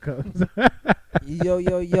comes.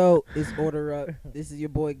 Yo, it's Order Up. This is your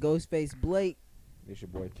boy Ghostface Blake. It's your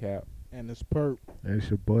boy Cap. And it's Perp. It's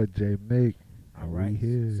your boy J Mick. All We right.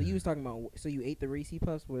 here. So you was talking about. So you ate the Reese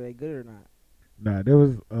Puffs? Were they good or not? Nah, there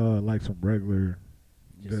was like some regular.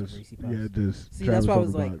 Just some Reese Puffs. Yeah, just. See, that's why I Travis was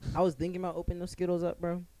on the like, box. I was thinking about opening those Skittles up,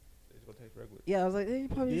 bro. It's gonna taste regular. Yeah, I was like, they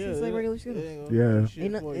probably taste like regular Skittles. Yeah.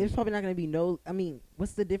 It's probably not gonna be no. I mean,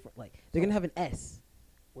 what's the difference? Like, they're gonna have an S.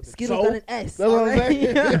 What the- Skittles So? got an S. That's what I'm already.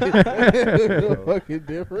 saying. Fucking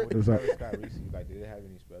different. It's Travis like- Scott Reese's, like, did it have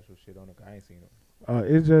any special shit on it? I ain't seen them.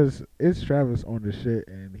 It's Travis on the shit,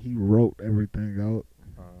 and he wrote everything out.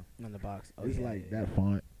 On the box. Oh, It's yeah, like yeah. that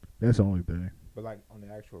font. That's the only thing. But like on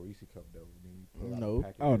the actual Reese cup though, then you pull out No. the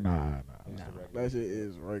package. Oh nah. It's the Nah. regular. That shit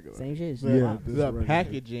is regular. Same shit. The, Yeah, this the regular.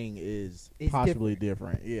 packaging is It's possibly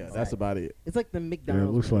different. Yeah, It's that's like- about it. It's like the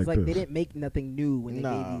McDonald's. looks ones. like They this. didn't make nothing new when they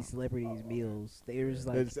Nah. gave these celebrities meals. They were just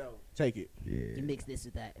like, Take it. you Yeah. mix this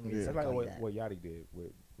with that. And we Yeah. just That's like call you what, that. what Yachty did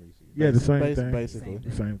with Reese. Yeah, the same thing. Basically. Same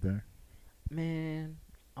The same thing. Man,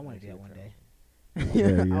 I want to do that one day. Yeah,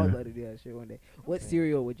 I yeah. would love to do that shit one day. What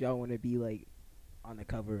cereal would y'all want to be like on the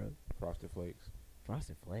cover of? Frosted Flakes.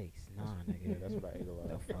 Frosted Flakes? Nah, Yeah, nigga. that's what I ate a lot.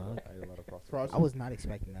 The of. fuck? I ate a lot of Frosted. Frosted- I was not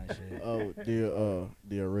expecting that shit. Oh,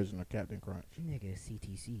 the original Captain Crunch. Nigga,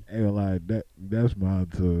 CTC. Ain't like that's mine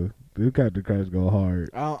too. The Captain Crunch go hard.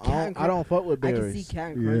 I don't fuck with I berries. can see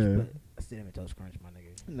Captain Crunch, Yeah. but a Cinnamon Toast Crunch, my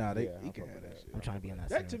nigga. Nah, they Yeah, you I can fuck have with that that. shit. I'm trying to be on that.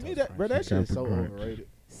 That to Cinnamon me, Toast that bro, Crunch that shit is so Captain Crunch. overrated.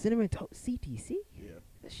 Cinnamon Toast CTC. Yeah,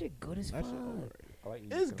 That shit good as that fuck. shit overrated. I like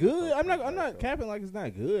eating It's cinnamon good. toast I'm not crunch by itself. capping like it's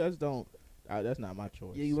not good. I just don't. That's not my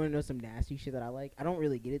choice. Yeah, you want to know some nasty shit that I like? I don't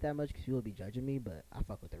really get it that much because people be judging me, but I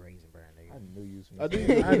fuck with the Raisin Bran, I nigga. knew you was I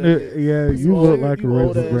do. I knew- yeah, you old- look like a you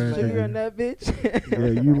old Raisin ass Bran nigga. Sugar on nigga. that bitch.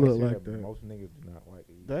 Yeah, you look Honestly, like that. Most niggas do not like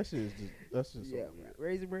to eat. That shit is just. That's just. Yeah, so weird.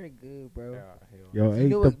 Raisin Bran good, bro. Yeah, hell. Yo, You ate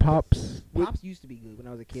know the what- pops. Pops used to be good when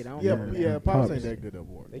I was a kid. I don't Yeah, remember yeah. that. Pops Pops. ain't that good no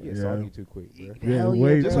more. They get Yeah. soggy too quick, bro. Yeah, Hell yeah,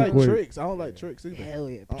 way bro. Just too like quick. tricks. I don't like tricks either. Hell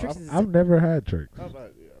yeah. Oh, Tricks is I've never had tricks. How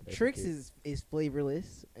about- yeah. Tricks is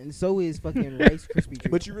flavorless, and so is fucking Rice Krispie treats.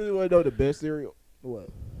 But you really want to know the best cereal? what?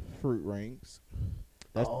 Fruit rings.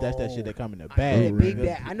 That's that shit that come in the I know bag. that big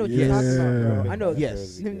bag. I know what Yes. you're talking about, bro. I know.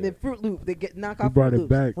 Yes. The Fruit Loop. They get knock You off brought Fruit it Loops.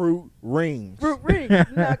 back. Fruit rings. Fruit ring.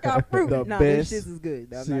 Knock out fruit. The Nah, them best shits is good. I'm not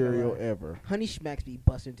gonna Cereal lie. ever. Honey Smacks be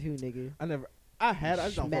busting too, nigga. I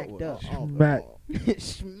just don't fuck Schmacked with up. it. I don't Smack.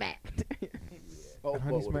 Smacked. fuck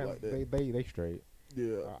Honey with it Smacks, like that. they straight.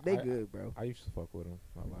 Yeah. They I- good, bro. I used to fuck with them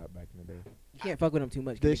a lot back in the day. You can't fuck with them too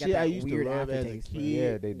much. 'cause The they got shit that I used to weird love as a aftertaste, kid, bro.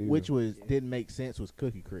 Yeah, they do. which didn't make sense, was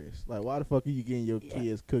Cookie Crisp. Like, why the fuck are you getting your Yeah.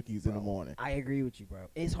 kids cookies in the Bro, morning? I agree with you, bro.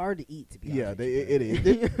 It's hard to eat, to be Yeah, honest. with you, it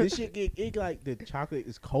bro. is. This shit it like the chocolate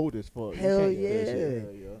is cold as fuck. You Hell can't eat that yeah. shit.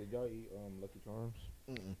 Hell yeah. Did y'all eat Lucky Charms?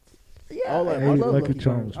 Mm-mm. Yeah, All that I love Lucky Lucky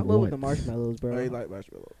Charms Charms. I love the once. marshmallows, bro. I ain't like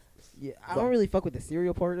marshmallows. Yeah, I don't really fuck with the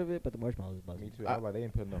cereal part of it, but the marshmallows buzz. Me too. I was like, they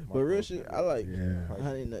didn't put enough. But real marshmallows shit, in it. I like Yeah.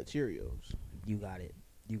 Honey Nut Cheerios. You got it.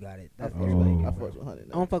 You got it. I That's fuck Oh. with I I fuck with Honey Nut.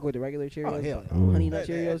 don't fuck with the regular Cheerios. Oh, hell but no. Honey Nut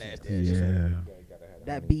That- Cheerios. that- Yeah. You gotta have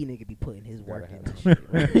That honey. B nigga be putting his Gotta work have in that this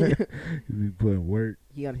shit. Bro. You be putting work.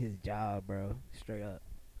 He on his job, bro. Straight up.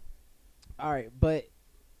 All right, but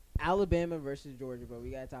Alabama versus Georgia, bro. We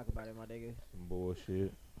gotta talk about it, my nigga. Some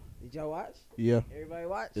bullshit. Did y'all watch? Yeah, Everybody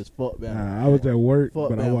watch? it's fuck man. Nah, I was at work, Fuck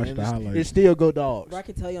but I Bama, watched and the it's- highlights. It's still go dogs. Bro, I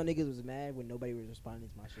can tell y'all niggas was mad when nobody was responding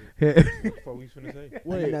to my shit. What the fuck we finna say?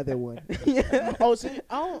 Wait. Another one. Oh, see,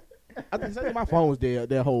 I think my phone was dead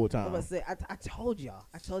that whole I'm time. about to say, I told y'all.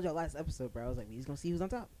 I told y'all last episode, bro. I was like, we just gonna see who's on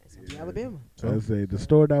top. It's gonna be Alabama. I say the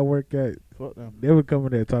store that I work at, Fuck them. they were coming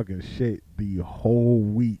there talking shit the whole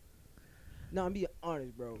week. No, I'm being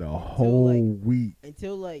honest, bro. The whole week.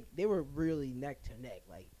 Until like they were really neck to neck,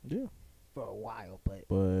 like Yeah, for a while, but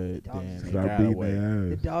but Dogs then just they Start got beating away. their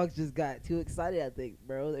the ass. dogs just got too excited. I think,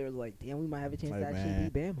 bro. They were like, damn, we might have a chance Like, to actually man.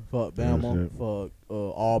 beat Bama. Fuck Real Bama. shit. Fuck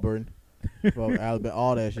Auburn. Fuck Alabama.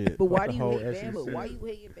 All that shit. But why Fuck do the you whole hate SEC. Bama? Why you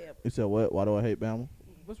hating Bama? You said what? Why do I hate Bama?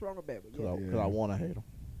 What's wrong with Bama? Because Yeah. Yeah. I want to hate them.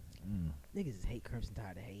 Niggas is hate Crimson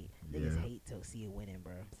Tide to hate. Niggas Yeah. hate to see you winning,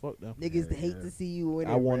 bro. Fuck them. Niggas Yeah, hate yeah. to see you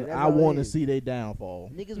winning. I want. Bro. I want to see their downfall.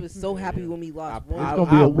 Niggas was so happy when we lost. It's gonna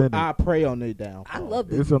be a minute. I pray on their downfall. I love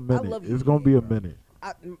this. It's a I minute. love It's you, gonna be a bro. minute.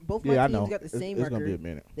 Both my Yeah, I teams know. got the same It's gonna be a record.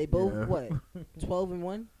 minute. They both Yeah. what?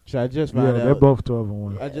 12-1. So I just Yeah, found they're out. both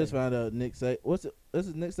 12-1. I just found out Nick Saban. What's it? This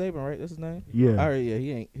is Nick Saban, right? That's his name. Yeah. All right, yeah.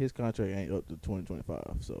 He ain't. His contract ain't up to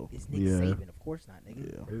 2025. So It's Nick Yeah. Saban, of course not,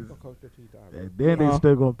 nigga. yeah. He's gonna coach their teeth out, bro. And then they Uh-huh.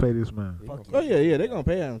 still gonna pay this man. He Fuck gonna Oh yeah, yeah. They're gonna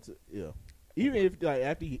pay him. Yeah. Even if like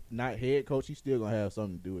after he not head coach, he's still gonna have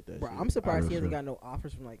something to do with that. Bro, shit. I'm surprised he sure. hasn't got no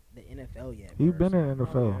offers from like the NFL yet. He bro. been in the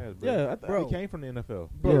NFL. Yeah, Bro. he came from the NFL.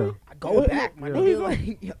 Bro, go back, my Yeah. nigga.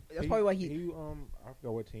 Like, that's probably why he. I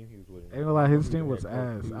forgot what team he was with. Ain't gonna lie, his He team was was the head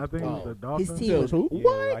ass. coach. I think it was Oh. the Dolphins. His team was who? Yeah,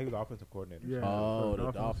 What? like, he was offensive coordinator. Yeah. Oh, the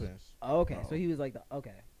Dolphins. Dolphins. Oh, okay, Oh. so he was like the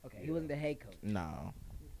okay. He Yeah. wasn't the head coach. No.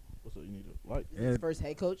 What's up? You need to like This is his first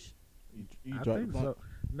head coach. you I try think to so.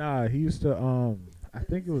 Nah, he used to. I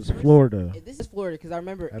think it was Florida. This is Florida because I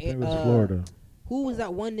remember. I think it was Florida. Who was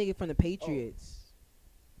that one nigga from the Patriots?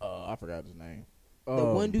 I forgot his name. The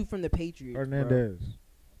one dude from the Patriots. Hernandez.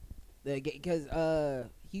 Because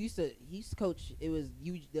he used to coach. It was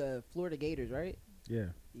the Florida Gators, right? Yeah.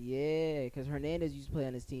 Yeah, because Hernandez used to play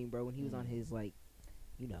on his team, bro. When he was on his like,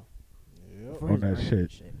 you know, Yep. before On he was that other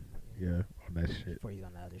shit. Yeah. On that shit. Before he's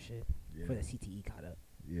on the other shit. Yeah. Before the CTE caught up.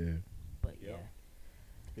 Yeah. But Yep.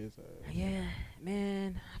 His yeah,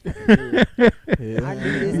 man. I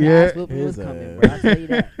knew this Yeah. ass whooping was His coming, ass. bro. I tell you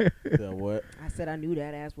that. That what? I said I knew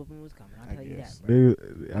that ass whooping was coming. I I tell you guess. that, bro.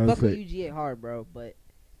 Nigga, I I would fuck with say UGA hard, bro, but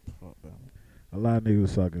Fuck them. a lot of niggas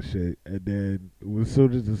was talking shit, and then as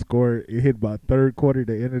soon as the score, it hit by third quarter.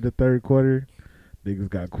 The end of the third quarter, niggas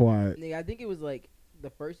got quiet. nigga, I think it was like the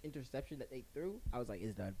first interception that they threw. I was like,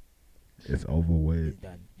 it's done. It's over with. It's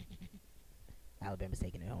done. Alabama's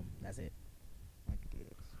taking it home. That's it. I guess.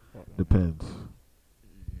 Fuck them. Depends.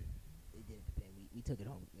 It didn't depend. We took it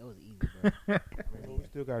home. That was easy, bro. Well, we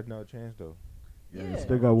still got another chance though. Yeah, Yeah. you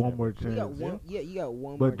still got one more You chance. got one. Yeah, you got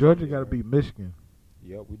one. But more Georgia chance. got to beat Michigan.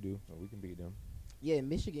 Yep, we do. So we can beat them. Yeah,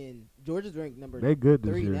 Michigan. Georgia's ranked number They good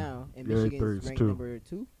this 3 year. now, and Yeah, they Michigan's three, it's ranked two. number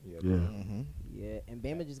 2. Yeah. Yeah. Mm-hmm. Yeah, and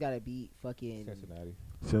Bama just gotta beat fucking Cincinnati.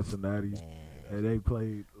 Cincinnati, Man. and they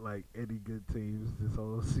played like any good teams this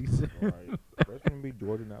whole season. Right. First gonna be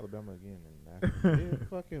Georgia and Alabama again, and that's It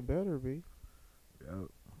fucking better be. Yep.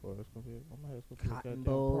 Well, it's gonna be. I'm gonna have to go Cotton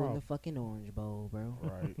Bowl and the fucking Orange Bowl, bro.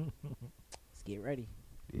 Right. Let's get ready.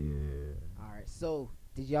 Yeah. All right. So,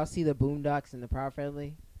 did y'all see the Boondocks and the Proud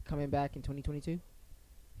Family coming back in 2022?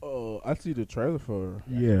 Oh, I see the trailer for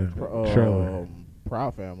Yeah. Trailer.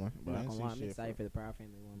 Proud Family. But I I'm ain't not see gonna lie, I'm shit excited for the Proud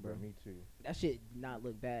Family one, bro. me too. That shit did not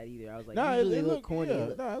look bad either. I was like, Nah, usually it they look look corny. Yeah, It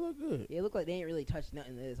look- nah, it look good. Yeah, it looked like they ain't really touched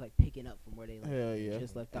nothing. It's like picking up from where they like Hell yeah.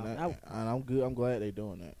 just left and off. and I'm good. I'm glad they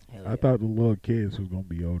doing that. Hell I yeah. thought the little kids was gonna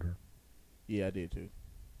be older. Yeah, I did too.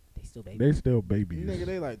 they still baby. They still babies.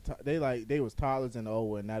 Nigga, they was toddlers and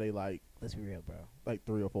old, and now they Let's be real, bro. like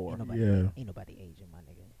 3 or 4. Ain't nobody, Yeah. ain't nobody aging, my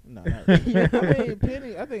nigga. Nah, not, I mean,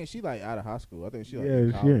 Penny. I think she like out of high school. I think she like Yeah,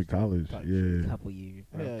 in she in college college. type Yeah. Couple years,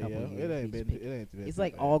 bro. Yeah, couple yeah. years. It ain't We been. just pick- It ain't been. It's too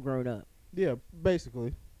like bad. all grown up. Yeah,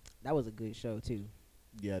 basically. That was a good show too.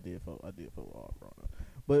 Yeah, I did for all grown up.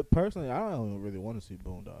 But personally, I don't really want to see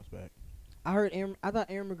Boondocks back. I thought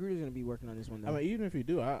Aaron McGruder's gonna be working on this one though. I mean, even if you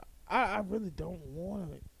do, I really don't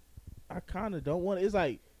want it. I kind of don't want it. It's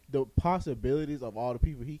like the possibilities of all the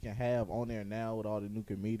people he can have on there now with all the new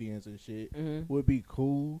comedians and shit mm-hmm. would be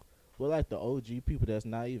cool. But like the OG people that's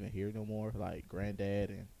not even here no more, like Granddad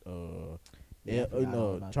and Yeah, I forgot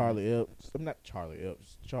all about Charlie Epps. I'm not Charlie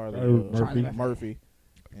Epps. Charlie Murphy. Murphy.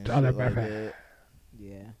 And Charlie shit like Murphy. that.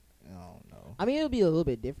 Yeah. I don't know. I mean, it'll be a little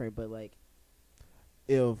bit different, but like,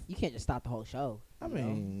 If you can't just stop the whole show. I you know?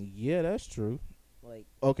 mean, yeah, that's true. Like,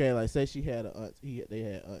 Okay, like say she had a aunt. They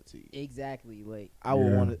had auntie. exactly. Like, I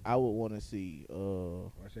would Yeah. want to. I would want to see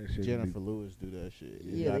Watch that shit. Jennifer Lewis do that shit.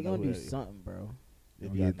 yeah, Y'all they know gonna who do that is. something, bro. If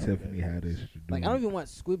Don't y'all get know who Tiffany that is. Haddish to do Like, I don't it. even want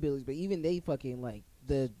Squidbillies, but even they fucking like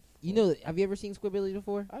the. You know, have you ever seen Squidbillies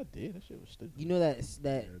before? I did. That shit was stupid. You know that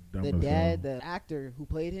Yeah, dumb the as dad, hell. the actor who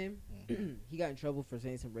played him, Mhm. he got in trouble for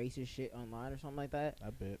saying some racist shit online or something like that.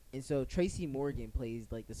 I bet. And so Tracy Morgan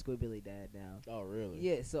plays like the Squidbilly dad now. Oh really?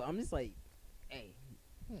 Yeah, so I'm just like, hey,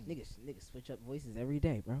 Hmm. niggas switch up voices every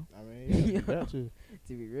day, bro. I mean, yeah, that too.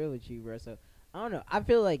 To be real with you, bro. So I don't know. I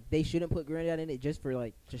feel like they shouldn't put Granddad in it just for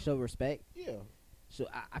like to show respect. Yeah. So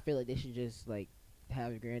I feel like they should just like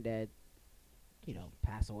have Granddad, you know,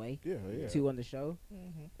 pass away Yeah. Yeah. too on the show,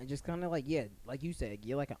 Mm-hmm. and just kind of like like you said,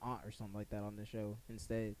 get like an aunt or something like that on the show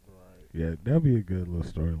instead. Right. Yeah, that'd be a good little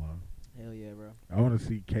storyline. Hell yeah, bro. I want to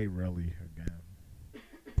see Kate Relly again.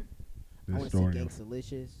 I want to see Gang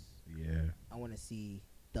Delicious. Yeah. I want to see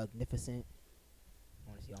Dougnificent. I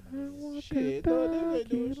want to see all my niggas. Shit, dog, they been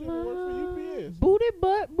doing shit that work for UPS.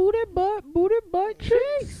 Booty butt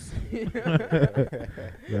cheeks.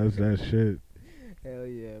 That's that shit. Hell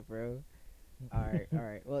yeah, bro. All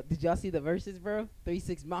right. Well, did y'all see the verses, bro?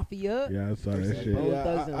 3-6 Mafia. Yeah, I saw that Versus shit. Bone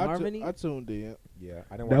Thugs and I Harmony. I tuned in. Yeah,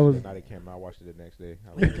 I didn't That watch was- it the night it came out. I watched it the next day.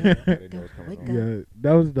 I Wake didn't up, know it was coming wake on. up. Yeah,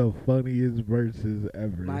 that was the funniest verses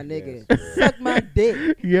ever. My nigga, Yes. suck my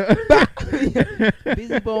dick. Yeah.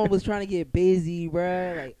 Busy Bone was trying to get busy,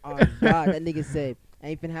 bruh. Like, oh god, that nigga said, "I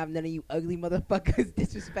ain't finna have none of you ugly motherfuckers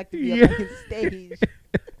disrespecting me Yeah. up on stage."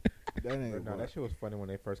 That ain't But no, boy. that shit was funny when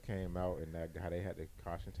they first came out and that how they had the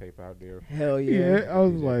caution tape out there. Hell yeah. Yeah, I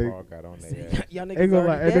was DJ like, Paul got on Said, their y'all Ain't niggas gonna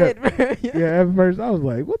already lie, dead, bruh. yeah, at first I was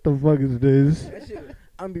like, what the fuck is this? That shit,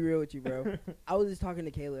 I'm be real with you, bro. I was just talking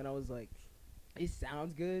to Kayla and I was like, it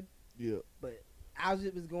sounds good, Yeah. but as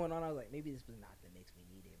it was going on, I was like, maybe this was not the mix we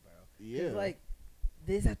needed, bro. Yeah. It's like,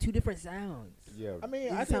 these are two different sounds. Yeah, I mean,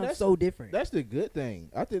 These I think sound that's so different. That's the good thing.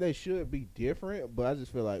 I think they should be different, but I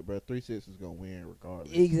just feel like, bro, 3-6 is gonna win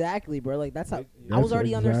regardless. Exactly, bro. Like that's how I That's was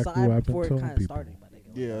already on their exactly what I've side been before it telling kind of people. started. My nigga.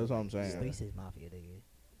 Yeah, that's what I'm It's saying. 3-6 Mafia, nigga.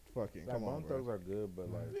 Fucking like come on, Bone bro. Thugs are good, but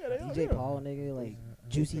like Yeah, they are, DJ yeah. Paul, nigga, like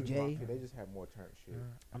Juicy J. Mafia, they just have more turn shit.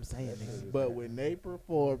 I'm saying, nigga. But when they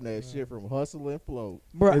performed that shit from Hustle and Flow,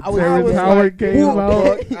 Bro, And I was Terrence Howard came who-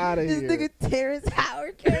 out. Fuck outta This here. nigga Terrence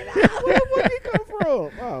Howard came out. where the fuck he come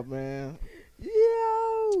from? Oh man.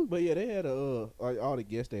 Yo. But yeah, they had like all the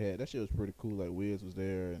guests they had. That shit was pretty cool. Like Wiz was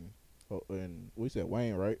there and we said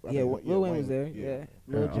Wayne, right? I Yeah, think- Lil Wayne was there. Yeah.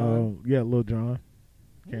 Lil Yeah, Jon. yeah, Lil Jon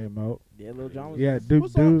came out. Yeah, Lil Jon was Yeah, there. Duke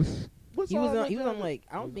What's up? Deuce. What He was song on. He was on that? like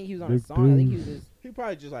I don't think he was on a Big song. I think he was Deuce. just. He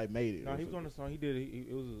probably just like made it. No, or he was on something. the song. He did.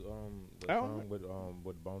 It was the I don't song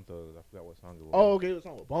with Bone Thugs. I forgot what song it was. Oh, okay, it was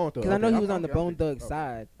on with Bone Thugs. Cause I know Okay, he was on the okay, Bone okay. Thug Okay.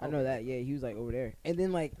 side. I know Okay. that. Yeah, he was like over there. And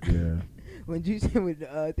then like Yeah. when Juice when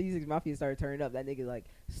 3-6 Mafia started turning up, that nigga like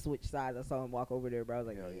switched sides. I saw him walk over there, bro. I was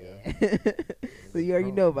like, Hell yeah. So you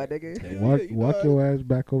already know, my nigga. Yeah, Walk, you walk know, your ass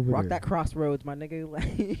back over Rock there. that crossroads, my nigga. Like,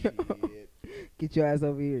 Shit. get your ass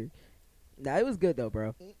over here. Nah, it was good though,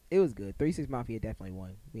 bro. It was good. 3-6 Mafia definitely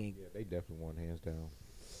won. We ain't. Yeah, they definitely won hands down.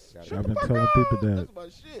 Got Shut I've the been fuck telling up. people that. That's my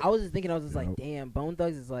shit. I was just thinking, I was just like, Yep. damn, Bone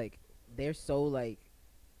Thugs is like, they're so like,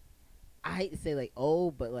 I hate to say like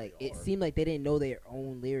old, but like They it are. seemed like they didn't know their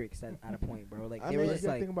own lyrics at a point, bro. Like I they mean, were You just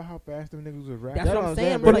gotta like, think about how fast them niggas was that's rapping. what what I'm I'm saying.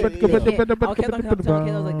 saying, But but like, they they can't- can't, I kept on telling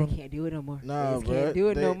Kayla, I was like, they can't do it no more. Nah, they bro. can't do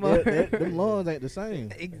it no more. Them lungs ain't the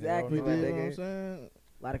same. Exactly, You my know what I'm nigga. saying?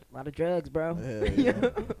 Lot of drugs, bro. Hell yeah.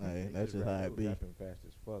 Hey, that's just how it be. Rapping fast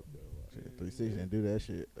as fuck though. Shit, 3-6 didn't do that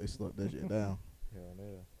shit. They slowed that shit down. Hell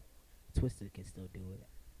yeah. Twisted can still do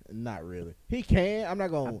it. Not really. He can. I'm not I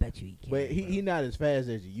gonna. bet you he can. But bro. he not as fast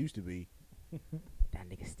as he used to be. that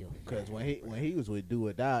nigga still. Cause when he was with Do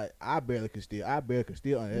or Die, I barely could still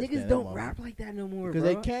understand. Niggas don't rap like that no more, because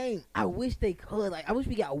bro. they can't. I wish they could. Like, I wish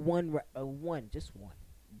we got just one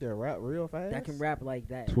They rap real fast. that can rap like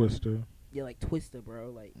that. Twister. Yeah, like Twista, bro.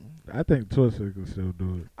 Like, I think Twister can still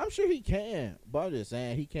do it. I'm sure he can, but I'm just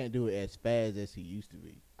saying he can't do it as fast as he used to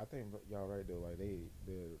be. I think y'all right though. Like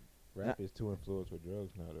the rap is too influenced with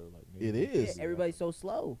drugs now though. Like It niggas- is. yeah, everybody's so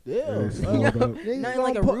slow. Yeah, They slowed Yo, up. Niggas not in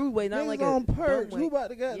like a on pu- rude way, not in niggas like a on dumb perks. way. Who about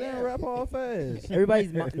to goddamn Yeah. rap all fast?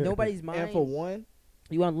 Everybody's nobody's mind. And for one,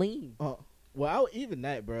 You on lean? well, even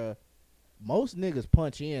that, bruh. Most niggas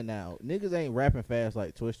punch in now. Niggas ain't rapping fast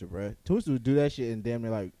like Twister, bruh. Twister would do that shit in damn near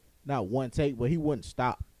like not one take, but he wouldn't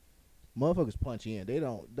stop. Motherfuckers punch in. They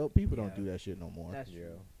don't. People don't Yeah. do that shit no more. That's Yeah,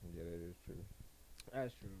 true. yeah, that is true.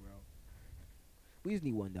 That's true, bro. We just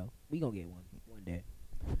need one though. We gonna get one day.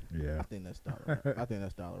 Yeah. I think that style. Of rap, I think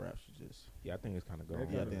that style of rap should just. Yeah, I think it's kind of gone.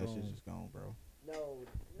 Yeah, I think that shit's just gone, bro. No,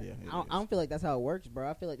 Yeah, I don't feel like that's how it works, bro.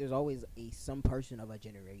 I feel like there's always some person of a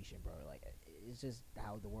generation, bro. Like it's just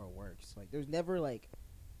how the world works. Like there's never like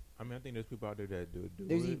I mean, I think there's people out there that do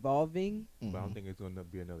there's it, evolving but I don't think it's gonna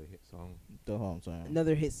be another hit song. That's what I'm saying.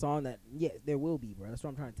 another hit song that there will be, bro. That's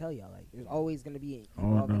what I'm trying to tell y'all. Like there's always gonna be an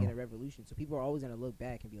Oh, evolving no. and a revolution. So people are always gonna look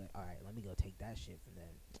back and be like, all right, let me go take that shit from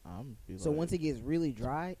them. So like, once it gets really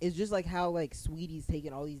dry, it's just like how like Sweetie's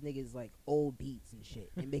taking all these niggas like old beats and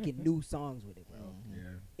shit and making new songs with it, bro. Yeah.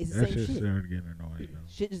 It's the That same shit shit. started getting annoying though.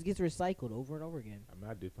 Shit just gets recycled over and over again. I mean,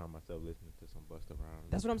 I did find myself listening to some Busta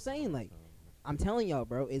Rhymes. That's what I'm saying, like, I'm telling y'all,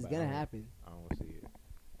 bro, it's But gonna I don't- happen. I don't see it.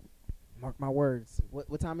 Mark my words.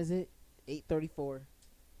 What time is it? 8:34.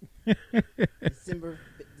 December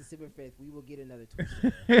 5th. We will get another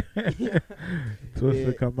Twister.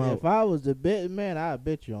 Twister come If out. I was the betting man, I'd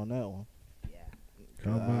bet you on that one. Yeah.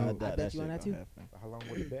 Come out. doubt I bet you shit on that gonna too. happen. How long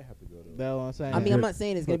would the bet have to go though? That's what I'm saying. I mean, I'm not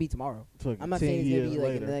saying it's gonna be tomorrow. Fucking I'm not 10 saying it's gonna years be like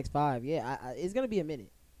in later. the next 5. Yeah, it's gonna be a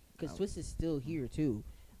minute. Because Oh. Twist is still here too.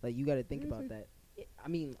 Like you got to think Is about he? that. I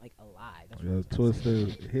mean, like alive. That's Yo, what I'm saying.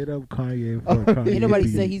 Twister, hit up Kanye for a Kanye Ain't nobody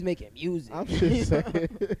beat say he's making music. I'm just saying.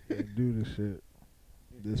 and do the shit.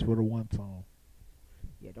 This for the one song.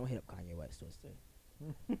 Yeah, don't hit up Kanye West, Twister.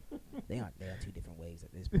 they on 2 different waves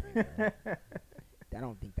at this point. Bro. I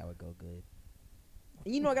don't think that would go good.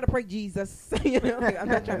 And you know I gotta pray Jesus. You know, like, I'm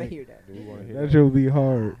not trying to hear that. Do we want to hear That should be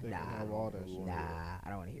hard. They Nah, can have all that shit. I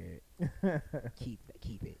don't want to hear it. Keep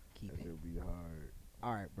it. That should be hard.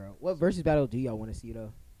 All right, bro. What versus battle do y'all want to see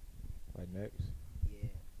though? Like next?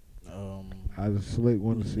 Yeah. I just slick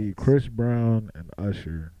want to Who's see next? Chris Brown and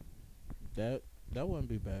Usher. That wouldn't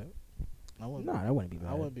be bad. I wouldn't. No, that wouldn't be bad.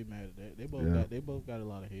 I wouldn't be mad at that. They both got a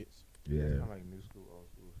lot of hits. Yeah, Kind of like new school, old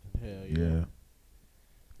school stuff. Hell yeah. yeah.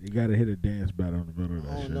 You gotta hit a dance battle in the middle of that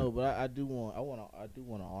I don't shit. know, but I do want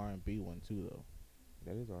an R&B one too though.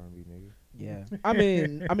 That is R&B, nigga. Yeah. I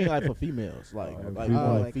mean like for females, like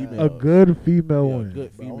like females. A good female Yeah, one.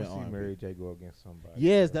 good But I want female to see R&B. Mary J go against somebody.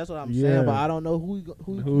 Yes, that's what I'm Yeah. saying, but I don't know who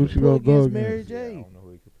Who she put gonna go against Mary against? Yeah, I J. don't know who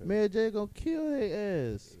he could put. Mary J gonna kill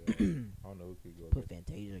their ass. Yeah. I don't know who could go Put against.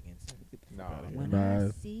 Fantasia against him. Nah, outta here. When Nah. I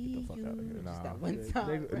see Get the fuck you, outta here. just Nah. that one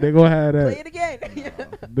time. bro. They gonna have Play that. it again.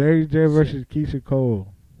 Mary J versus Keisha Cole.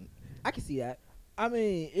 I can see that. I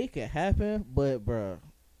mean, it can happen, but bruh,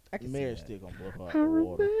 I can Mary's see still gonna blow her out I the remember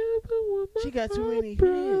water. when my She got too heart many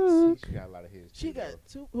broke. hits. She got a lot of hits. She too, got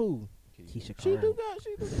though. who? Keisha She Cole.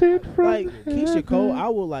 do Sent from like Keisha Cole.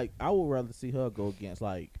 heaven. I would rather see her go against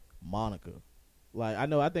like Monica. Like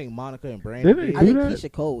I think Monica and Brandy. Didn't did. they I think do that?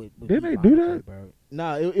 Keisha Cole would Didn't beat they do Monica, that? bro.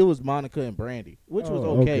 Nah, it was Monica and Brandy, which was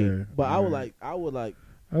Oh, okay. okay. But I would Alright. like I was like,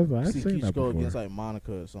 I see seen Keisha that go before. against like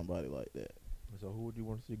Monica or somebody like that. So who would you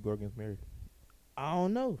want to see go against Mary? I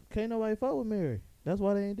don't know. Can't nobody fuck with Mary. That's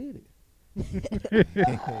why they ain't did it.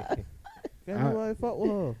 Can't I- nobody fuck with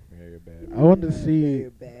her. Mary bad. I want to Very see.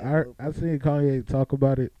 bad. I seen Kanye talk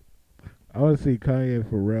about it. I want to see Kanye and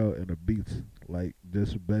Pharrell in the beats, like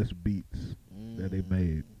just best beats that they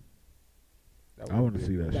made. That I would want to be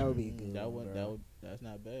see a that good shit. That would be a good That one, would bro. that's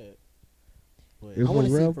not bad. But If I wanna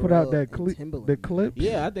see Pharrell put out Pharrell that and Timbaland. the clips,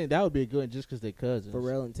 yeah, I think that would be a good one just because they cousins.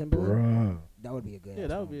 Pharrell and Timberland. bruh, That would be a good. Yeah, ass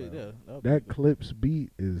that would one, be bro. that would be that good. clips beat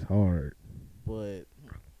is hard. But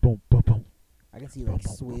Boom, boom, boom. I can see like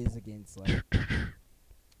Swizz against like.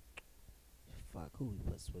 Fuck, who we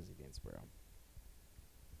put Swizz against, bro?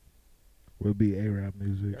 Would be A-Rap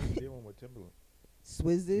music. Yeah, they did one with Timberland.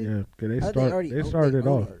 Swizz did. Yeah, cause they Oh, they already- they oh, started they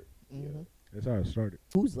off. own mhm. That's how it started.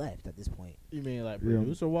 Who's left at this point? You mean like Yeah.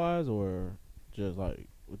 producer wise or just like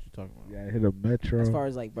what you talking about? Yeah, I hit a Metro. As far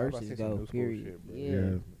as like I was about to verses say some go, new school period. shit, bro. Yeah. yeah,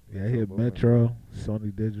 I Metro hit Boomin. Metro,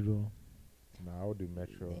 Sony Digital. Nah, I would do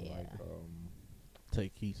Metro and Yeah. like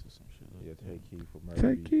Take Keys or some shit. Like yeah, that. Take Key for Murder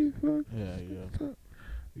Take Beats. Keith, fuck. Yeah.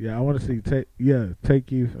 Yeah, I want to see Take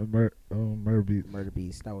Keith and Murder Beats. Murder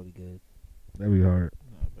Beast, that would be good. That'd be hard.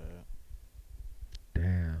 Not bad.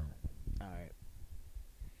 Damn. All right.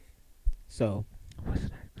 So, What's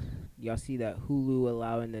next? y'all see that Hulu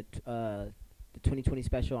allowing the 2020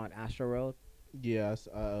 special on Astro Road? Yeah,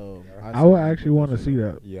 I would actually want to see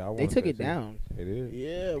that. Yeah, I They want took that it too. down. It is.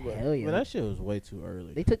 Yeah, but, Hell yeah. but that shit was way too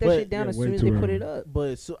early. They took that But- shit down yeah, as way soon as too they put it early.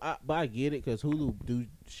 up. But I get it because Hulu do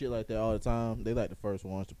shit like that all the time. They like the first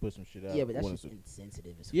ones to put some shit out. Yeah, but that's when just it's-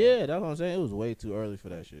 insensitive as fuck. yeah, that's what I'm saying. It was way too early for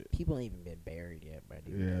that shit. People ain't even been buried yet, bro.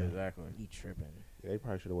 Dude. Yeah. Exactly. You tripping. Yeah, they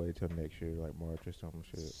probably should have waited till next year, like March or something.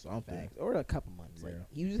 Shit. Something. Facts. Or a couple months. Like Yeah.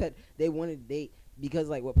 you just had because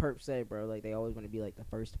like what Perp said, bro, like they always want to be like the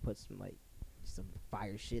first to put some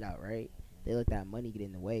fire shit out, right? They let that money get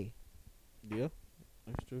in the way. Yeah,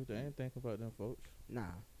 that's true. They ain't think about them folks. Nah.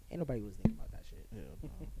 Ain't nobody was thinking about that shit.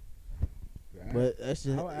 Yeah. But that's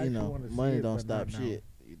just I would actually wanna see money it, don't but stop not now. shit.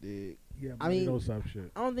 You dig? Yeah, I mean- don't stop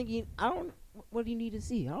shit. What do you need to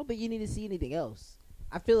see? I don't think you need to see anything else.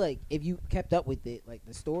 I feel like if you kept up with it, like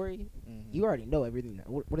the story, you already know everything.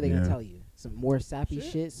 What are they Yeah. gonna tell you? Some more sappy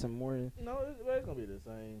Shit. shit, some more No, it's gonna be the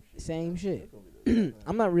same shit. same shit. It's gonna be the same.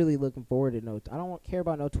 I'm not really looking forward to I don't care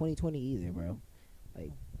about no 2020 either, bro.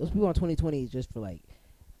 Like those people on 2020 is just for like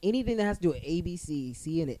anything that has to do with ABC,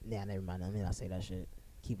 seeing it. Nah, never mind. Let me not say that shit.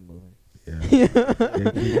 Keep it moving. Yeah.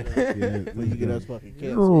 But you get us fucking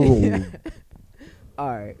canceled. All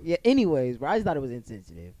right. Yeah. Anyways, bro, I just thought it was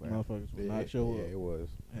insensitive, bro. Motherfuckers will Yeah, not show yeah, up. it was.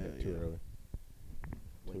 Hell Too yeah. early.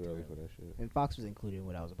 Way Too too early early. for that shit. And Fox was included in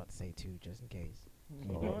what I was about to say too, just in case.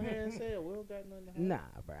 Go ahead and say it. We don't got nothing to hide. Nah,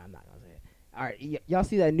 bro, I'm not gonna say it. All right, y'all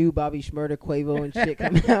see that new Bobby Shmurda, Quavo, and shit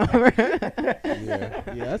coming out? Bro?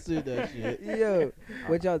 Yeah, I see that shit. Yo,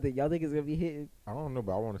 what y'all think? Y'all think it's gonna be hitting? I don't know,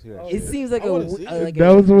 but I want to see that. It shit. seems like I wanna see it. like That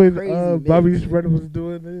was when crazy Bobby mix. Shmurda was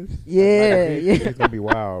doing this. Yeah, yeah. It's gonna be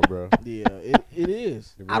wild, bro. Yeah, it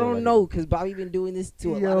is. I don't know, cause Bobby been doing this to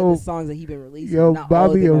a lot of Yo. the songs that he been releasing. Yo, Not all of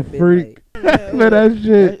Bobby them a have been, freak. like- Man, that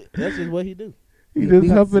shit. That's just what he do. He We just got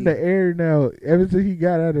to humping see the it. air now. Ever since he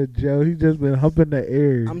got out of jail, he just been humping the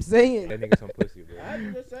air. I'm saying, That nigga some pussy, bro. I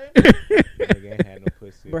do the same. Nigga ain't had no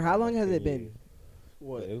pussy. Bro, how in long like has 10 it been? years.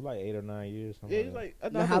 What? It was like 8 or 9 years. Yeah, Something he's like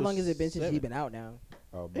like. Now, how long has it been since he been out now? that.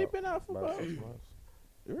 Oh, He been out for about about. 6 months.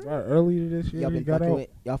 Right, earlier this year Y'all he been got fucking out. with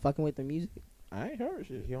y'all fucking with the music? I ain't heard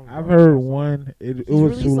shit. He only I've dropped heard one song. one. It He's was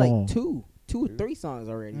released too like long. two or Two? 3 songs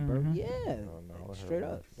already, bro. Mhm. Yeah, No, I heard straight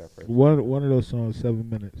one. up. That first One of those songs, 7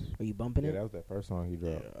 minutes. Are you bumping Yeah, it? that was that first song he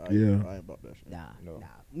dropped. Yeah. I ain't about that shit. Nah, No. nah.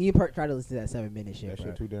 Me and Perk tried to listen to that 7-minute shit, That bro.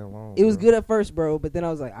 shit too damn long. It was bro. good at first, bro, but then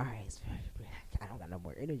I was like, all right, I don't got no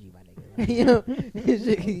more energy, my nigga. You know,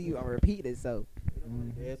 you are repeating so.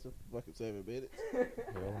 Yeah, it's a fucking 7 minutes.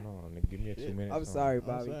 Hell no, nigga, give me a 2 minute. I'm song. sorry, I'm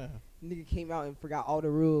Bobby. saying. Nigga came out and forgot all the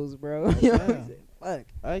rules, bro. I'm You know what I'm saying. saying? Fuck.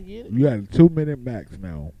 I get it. You got a 2-minute max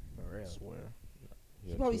now. For I real. swear. Yeah,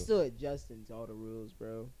 He's probably two- still adjusting to all the rules,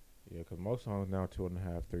 bro. Yeah, cause most songs now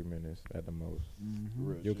 2.5, 3 minutes at the most.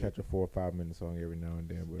 Real You'll shit. catch a 4 or 5 minute song every now and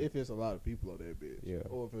then, but If it's a lot of people on that bitch. Yeah.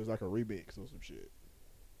 Or if it's like a remix or some shit.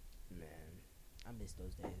 Man, I miss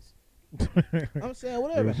those days. I'm saying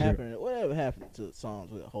whatever Real shit. happened to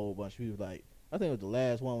songs with a whole bunch of people. Like I think it was the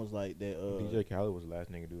last one was like that. DJ Khaled was the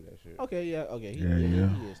last nigga to do that shit. Okay, yeah, okay, Yeah, yeah.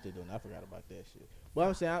 he is still doing. It. I forgot about that shit. But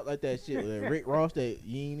I'm saying I like that shit with Rick Ross. That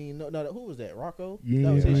you ain't even know. No, who was that? Rocco. Yeah,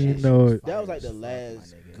 that was his you shit. know it. That was like the Fuck, my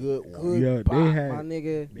last nigga. good one. Good Yeah, they bop, had- my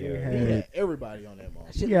nigga. They Yeah. He had, had everybody on that That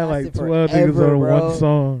moment. shit he had like lasted 12 niggas forever, on bro. one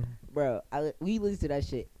song. Bro, we listen to that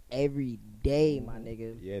shit every day, my Mhm.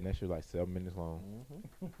 nigga. Yeah, and that shit was like 7 minutes long.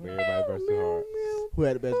 Mm-hmm. Where everybody verses hard. Who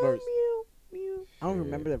had the best verse? I don't Shit.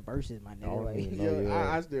 remember the verses, my I nigga. don't Like, even know. Yeah,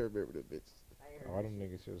 yeah. I still remember the bitch. All them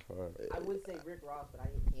niggas shit was hard. I would say Rick Ross, but I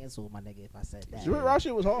get canceled, my nigga, if I said that. Rick Ross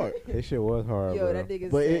shit was hard, This shit was hard, Yo, bro. that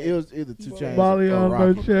nigga but said, it was either 2 Chainz Molly or on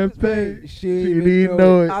Rocky. no champagne. She didn't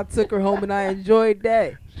know it. I took her home and I enjoyed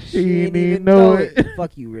that. She didn't even know it.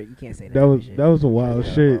 Fuck you, Rick. You can't say that. That was a wild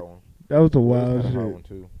Yeah, shit. hard one. That was a Wiz wild had a hard shit. one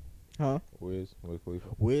too. Huh? Wiz Khalifa.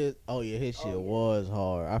 Wiz, oh yeah, his shit Oh, yeah. was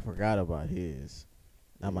hard. I forgot about his.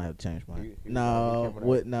 I might have changed mine. He was No, like, he came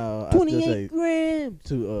what? out- No, I still 28 say grams.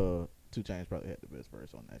 2 Chainz probably had the best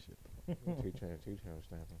verse on that shit. 2 Chainz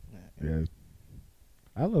stamping. Yeah.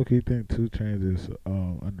 I low key think 2 Chainz is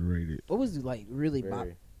underrated. What was like really bop?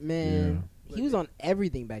 Very. Man, he was on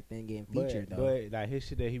everything back then getting featured But, though. but like his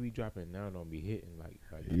shit that he be dropping now don't be hitting like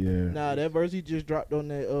Yeah. Nah, that verse he just dropped on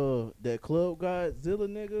that Club Godzilla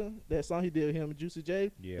nigga, that song he did with him and Juicy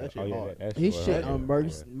J. Yeah, That shit oh yeah, hard. that His was shit hard.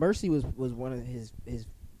 on Mercy was one of his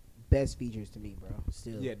best features to me, bro.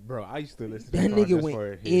 Still, Yeah, bro, I used to listen to that song nigga just went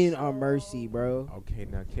for his- in on Mercy, bro. Okay,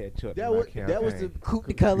 now catch up. That to my was campaign. the Coupe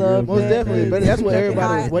the color, Yeah, up, most man. definitely, but that's what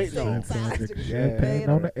everybody was waiting So on. fast, Champagne champagne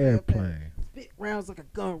on the airplane. Spit rounds like a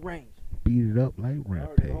gun range. Beat it up like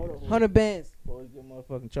Rampage. 100 bands. Before you get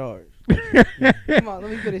motherfucking charged. Come on,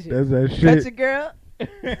 let me finish it. That's that Cut shit. your girl.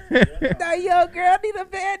 Now, yo, girl, need a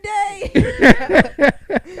bad day.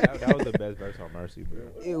 That was the best verse on Mercy, bro.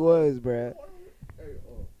 It was, bro.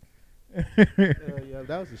 Yeah,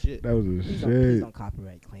 that was the shit. That was a Please shit. don't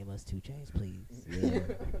copyright claim us 2 Chainz, please. Yeah.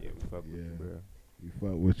 Yeah, we fuck with Yeah. you, bro. We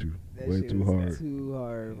fuck with you. That Way shit too was hard. Too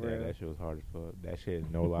hard, Yeah, bro. that shit was hard as fuck. That shit is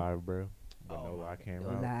no lie, bro. But Oh no my lie came No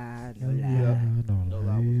out. lie, Yeah, no lie. no lie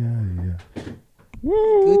lie, was yeah, yeah.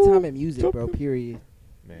 Woo! Good time in music, bro. Period.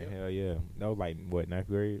 Man, hell yeah. That was like, what, 9th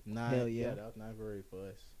grade? Hell yeah. that was not very for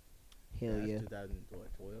us. Hell That's yeah.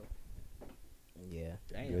 2012. Yeah.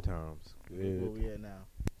 Damn. Good times. Look Good. where we at now.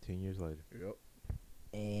 10 years later. Yep.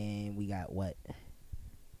 And we got what?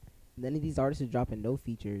 None of these artists are dropping no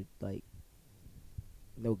feature, like,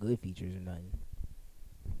 no good features or nothing.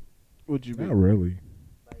 Would you be? Not really.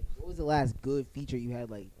 Like, what was the last good feature you had?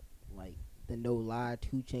 Like the No Lie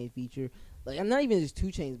 2 Chainz feature. Like, I'm not even just 2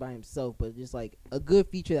 Chainz by himself, but just like a good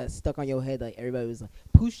feature that stuck on your head. Like everybody was like,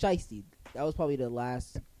 Pooh Shiesty. That was probably the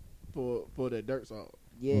last. for that dirt song.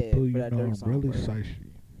 Yeah, Before for that Dirk I'm song. really bro. shiesty.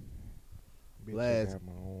 Bitch, Last- I got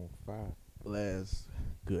my own fire. Last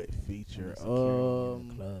good feature. Security in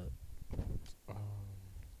the club. Oh,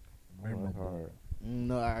 Memorable. that's hard.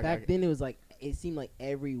 No, Back then it was like it seemed like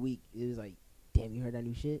every week it was like, damn, you heard that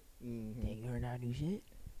new shit? Mm-hmm. Damn, you heard that new shit?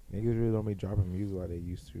 Niggas really don't be dropping music like they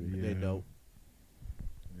used to. Yeah. They dope.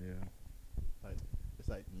 Yeah. It's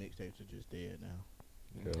like mixtapes are just dead now.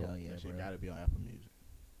 Yeah. Hell yeah, That shit bro. gotta be on Apple Music.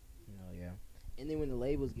 Hell yeah. And then when the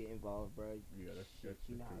labels get involved, bro, Yeah, shit,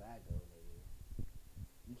 you know how that goes, nigga.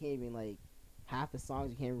 You can't even like half the songs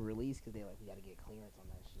you can't even release because they like we gotta get clearance on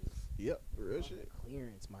that shit. Yep, real shit.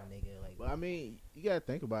 Clearance, my nigga. Like, But I mean, you gotta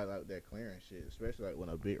think about it like that clearance shit, especially like when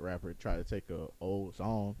a big rapper try to take a old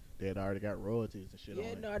song that already got royalties and shit on yeah,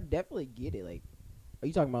 it. no, I definitely get it. Like, are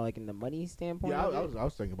you talking about like in the money standpoint? Yeah, of I it?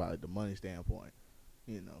 was thinking about like the money standpoint.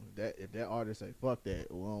 You know that if that artist say fuck that,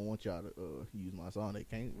 we don't want y'all to use my song, they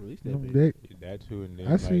can't release that. Them bitch. That too, and then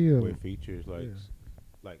I see, with features like yeah.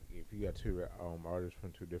 like if you got two artists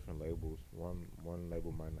from two different labels, one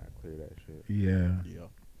label might not clear that shit. Yeah. Yeah,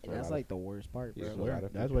 And that's like the worst part, Yeah, bro. so a lot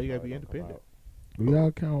of That's features why you gotta probably be don't come independent. out. Do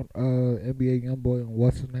y'all count NBA YoungBoy and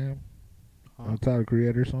What's His Name? Huh? On Tyler the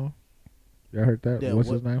Creator song? Y'all heard that? Yeah, What's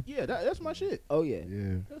what- his name? Yeah, that's my shit. Oh yeah,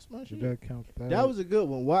 Yeah. That's my Did shit. that count? That was a good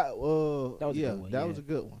one. Why? That was a yeah, good one, that yeah. was a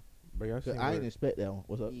good one. But y'all 'Cause seen I where, didn't expect that one.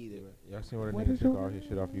 What's up? either. y'all seen where the What nigga is took your- all his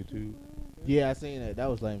shit off YouTube? Yeah, I seen that. That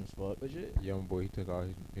was lame as fuck. But shit. Young boy, he took all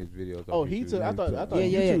his videos. Oh, off he YouTube. took. I thought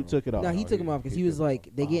Yeah, YouTube yeah. took it off. No, he Oh, took he- him off because he he was took 'em like,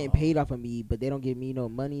 off. they getting Oh. paid off of me, but they don't give me no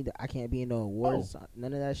money. I can't be in no awards,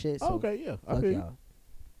 none of that shit. So Oh, okay, yeah, I fuck feel you. y'all.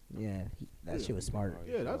 Yeah, that shit was smart.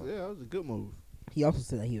 Yeah, that was a good move. He also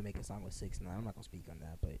said that he would make a song with 6ix9ine. I'm not gonna speak on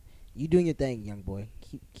that, but you doing your thing, young boy.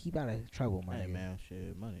 Keep out of trouble, my Hey nigga. man,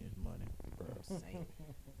 shit, money is money. I'm saying.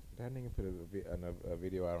 That nigga put a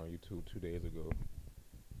video out on YouTube 2 days ago.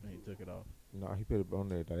 And he took it off. No, he put it on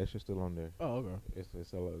there. That shit's still on there. Oh, okay. It's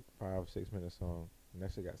a 5-6 minute song, and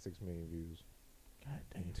that shit got 6 million views God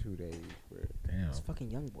damn. in 2 days, bro. Damn. It's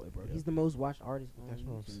fucking young boy, bro. Yeah. He's the most watched artist on That's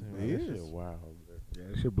what I'm YouTube. saying. He That is. shit wild, bro. Yeah,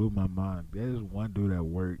 that shit blew my mind. There's one dude at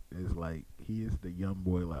work that's like, he is the young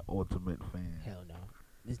boy, like, ultimate fan. Hell no.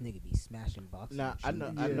 This nigga be smashing boxes. Nah, I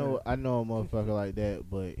know, Yeah. I know a motherfucker like that,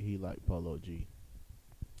 but he like Polo G.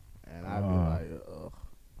 And I be Oh. like, ugh.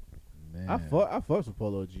 Man. I fucks with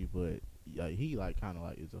Polo G, but like he like kind of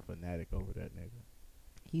like is a fanatic over that nigga.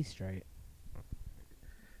 He's straight.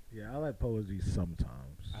 Yeah, I like Polo G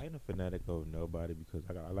sometimes. I ain't a fanatic of nobody because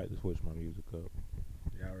I like to switch my music up.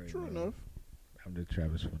 Y'all already True know. enough. I'm the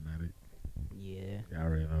Travis fanatic. Yeah. Y'all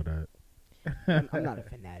already know that. I'm not a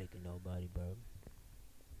fanatic of nobody, bro.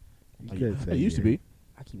 You could say I used to yeah. be.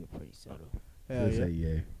 I keep it pretty subtle. You Hell could yeah. say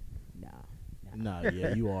yeah. Nah. Nah,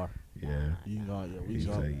 yeah, you are. Yeah. You can go, yeah, we You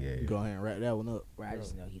can say yeah. go ahead and wrap that one up. Bro, I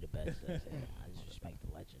just know he the best. That's it. I just respect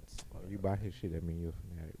the legends. You buy his shit, that mean you're a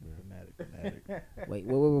fanatic, bro. Fanatic.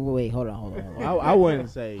 Wait. Hold on. I wouldn't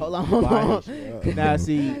say. Hold on. buy his shit. Now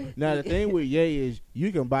see, now the thing with Ye is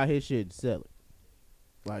you can buy his shit and sell it.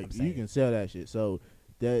 Like I'm you saying. can sell that shit. So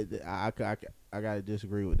I gotta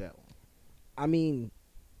disagree with that one. I mean,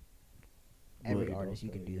 every But- artist you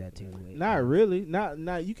can do that too. Not really. Not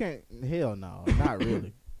you can't. Hell no. Not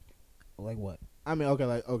really. Like what? I mean,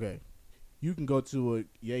 okay. You can go to a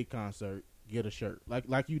Ye concert, get a shirt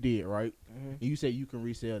like you did, right? Mm-hmm. And you say you can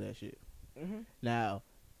resell that shit. Mm-hmm. Now,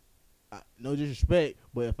 no disrespect,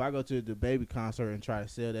 but if I go to the Baby concert and try to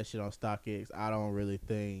sell that shit on StockX, I don't really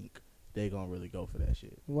think they gonna really go for that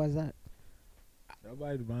shit. Why is that?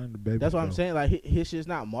 Nobody's buying the baby. That's what I'm though. saying. Like his shit's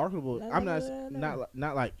not marketable. No, I'm no, not no, no.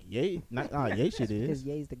 not like Ye. Not Ye shit Because is.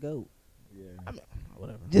 Ye's the goat. Yeah. I mean,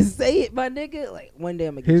 whatever. Just say it, my nigga. Like one day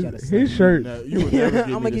I'm gonna get y'all to His shirts, No, you would never get I'm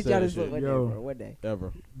me gonna to get say y'all that to shit. one day, Yo. bro. One day.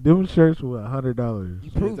 Ever. them shirts were $100.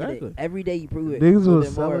 You proved Exactly. it. Every day you prove it. Niggas A little was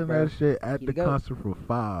bit more, selling bro. that shit at He the the goat. concert for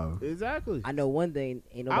 $5. Exactly. I know one thing.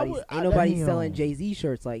 Ain't I nobody, would- ain't nobody damn. selling Jay-Z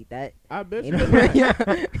shirts like that. I bet Ain't you. nobody,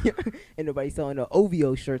 ain't nobody selling no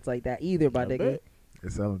OVO shirts like that either, my I nigga. bet. They're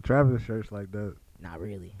selling Travis shirts like that. Not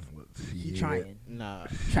really. He Shit. trying. Nah.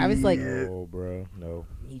 Travis like Yeah. Oh, bro, no.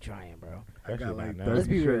 he trying, bro. I That got shit like not 30 Let's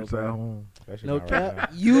be real, shirts bro. at home. That shit No not cap.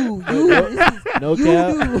 right now. You, No you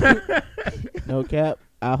cap. do. No cap.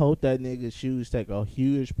 I hope that nigga's shoes take a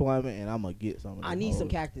huge plummet, and I'm gonna get some of them. I need some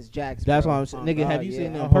hoes. Cactus Jacks. That's bro. why I'm saying, Oh, nigga. Have God, you yeah.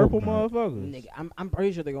 seen I them hope purple not. motherfuckers? Nigga, I'm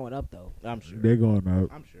pretty sure they're going up though. I'm sure. They're going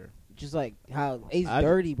up. I'm sure. Just like how Ace I-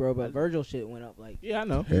 dirty, bro, but Virgil shit went up like Yeah, I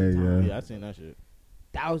know. Hell yeah. Yeah, I seen that shit.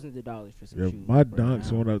 thousands of dollars for some Yeah, shoes. my bro.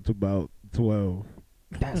 dunks went up to about 12.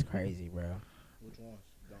 That's crazy, bro. Which ones?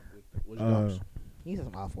 Which Uh, He said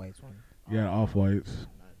some off whites one. yeah, off whites.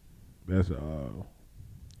 That's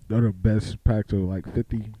they're the best pack of like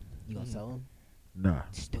 50. You gonna sell them? Nah,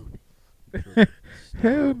 Stupid.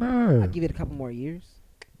 hell I'll nah, give it a couple more years.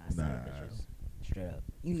 I sell Nah. bitches. Straight up.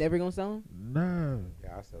 You never gonna sell them? nah.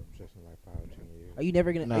 Yeah, I sell them shits in like 5 or 10 years. Are you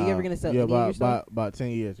never gonna? Are you ever gonna sell Yeah, any of your stuff? about 10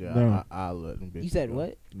 years. Yeah, No. I'll let them bitches You said go.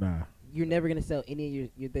 what? Nah, You're never gonna sell any of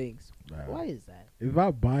your things. nah. Why is that? If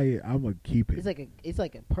I buy it, I'ma keep it. It's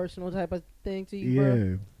like a personal type of thing to you, yeah.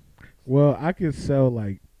 bro. Well, I can sell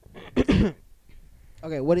like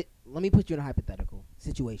Okay, let me put you in a hypothetical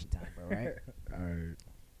situation time, bro. Right? alright,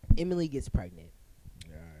 Emily gets pregnant.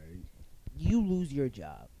 alright, You lose your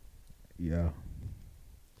job. yeah.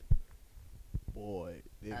 Boy,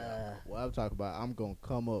 nigga, what I'm talking about, I'm gonna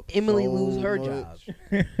come up. Emily so lose her much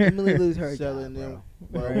job. Emily lose her selling job, them.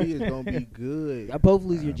 bro. Bro, we is gonna be good. Y'all both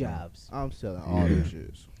lose your jobs. I'm selling all them Yeah.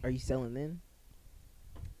 shits. Are you selling then?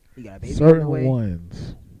 You got a baby on the Certain way.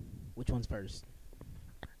 ones. Which one's first?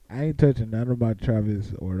 I ain't touching none of my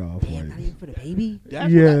Travis or the off Damn, not even for the baby.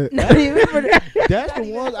 That's Yeah. Not even for the. That's not the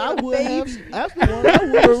even ones for I the would have. baby. That's the ones I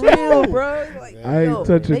would For have real, sold. bro. Like, I ain't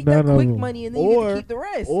touching make that none of quick them. money and then you get to keep the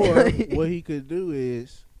rest. Or what he could do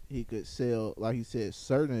is he could sell, like he said,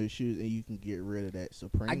 certain of the shoes, and you can get rid of that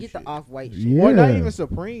Supreme. I get shit. the off-white shit. Yeah. Or not even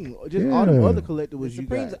Supreme, just all the Yeah. other collectibles The you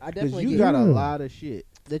Supremes, got. I Because definitely you get. got a Yeah. lot of shit.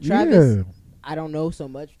 The Travis, Yeah. I don't know so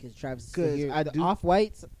much because Travis is still 'Cause here. I The do-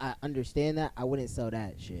 off-whites, I understand that. I wouldn't sell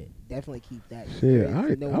that shit. Definitely keep that. Shit,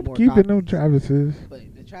 For no I'm more keeping them copies. Travises. But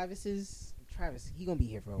the Travis, he gonna be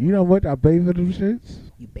here for a while. You know what I paid for them shits?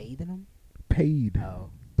 You bathing him? Paid.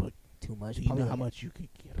 Oh, But too much. do you know Probably how like- much you could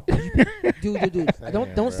get on? Dude. Damn,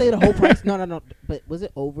 Don't bro. say the whole price. No. But was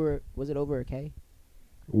it over a K?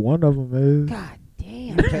 One of them is. God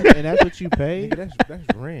damn. And that's what you pay? Nigga,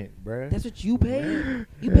 that's rent, bruh. That's what you paid?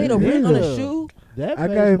 You paid a rent on a Nigga. shoe? That I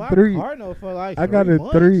pays got my three. car note for like I got 3 in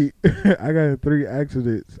months. 3. I got in 3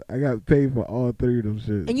 accidents. I got paid for all 3 of them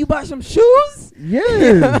shits. And you bought some shoes?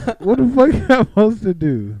 Yes. What the fuck am I supposed to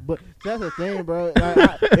do? But that's the thing, bro.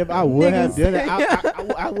 Like, if I would have Niggas. done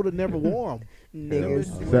it, I would have never worn them.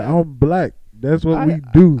 Niggas. So I'm black. That's what I- we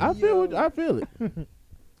do. I feel it.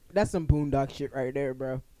 That's some boondock shit right there,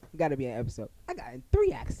 bro. Gotta be an episode. I got in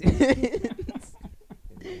 3 accidents.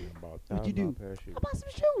 What'd you do? I bought some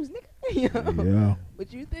shoes, nigga. Yeah.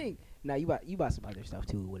 What you think? Nah, you bought some other stuff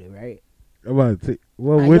too with it, right? I'm about to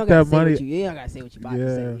well, Nah, you with don't gotta that say what money. you don't gotta say what you bought.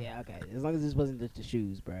 Just say, Yeah. yeah, okay. As long as this wasn't just the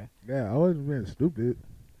shoes, bro. Yeah, I wasn't being stupid.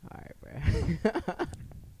 All right, bro.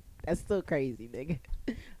 That's still crazy, nigga.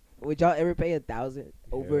 Would y'all ever pay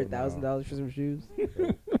over Hell $1,000 for some shoes?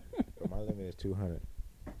 But my limit is 200.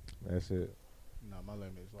 That's it. No, my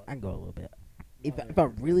limit is like I can go a little bit. If I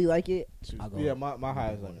really like it, I'll go. Yeah, my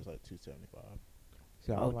highest limit is like 275.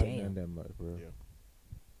 See, I Oh, don't like damn. none that much, bro. Yeah.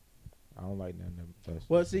 I don't like none that much.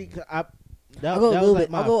 Well, see, I'll go a that little was like bit-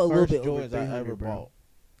 my I'll go a little first bit over Jordans I 300, ever bro. bought.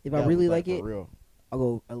 If That I really was, like for it, real. I'll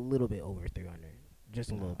go a little bit over 300. Just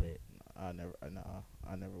a Nah. little bit. I never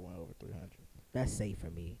went over 300. That's safe for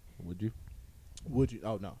me. Would you? Would you?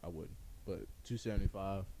 Oh no, I wouldn't. But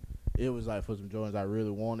 275. It was like for some Jordans I really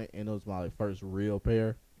wanted, and it was my like, first real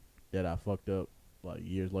pair that I fucked up like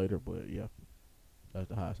years later. But yeah, that's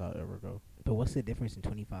the highest I'll ever go. But what's the difference in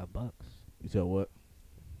 $25? You said what?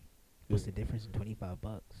 What's the difference in $25?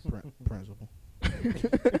 Principal.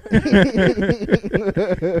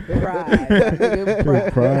 Pride.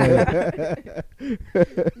 nigga, Pride.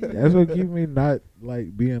 That's what keep me not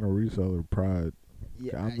like being a reseller. Pride.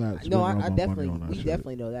 Yeah, I'm not no, spending all my I money definitely, on that we shit.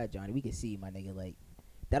 definitely know that, Johnny. We can see, my nigga, like,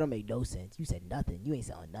 that don't make no sense. You said nothing. You ain't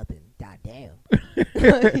selling nothing. God damn.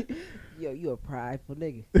 Yo, you a prideful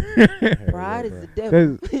nigga. Pride is the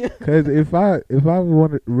devil. Cause if I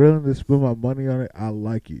willing to spend my money on it, I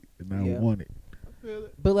like it and I Yeah. want it.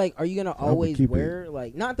 But, like, are you going to I'ma always keep wear,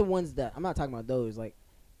 like, not the ones that, I'm not talking about those, like,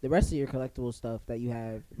 the rest of your collectible stuff that you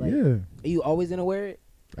have, like, Yeah, are you always going to wear it?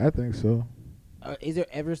 I think so. Is there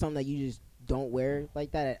ever something that you just don't wear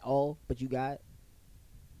like that at all, but you got?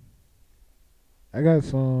 I got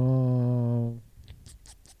some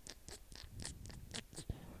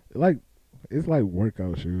like it's like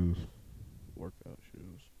workout shoes, Workout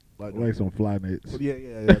shoes. like some fly nets. Yeah.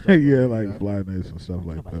 Yeah, like fly nets and stuff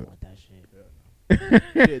like Nobody that. want that shit.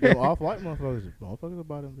 Yeah, them off-white motherfuckers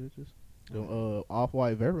buy them bitches. Them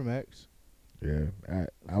off-white Max. Yeah, I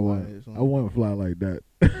Fly want nets on. I want to fly like that.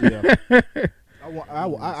 Yeah.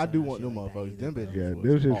 I do Sound want them shit like that motherfuckers. Them either, bitches. Yeah,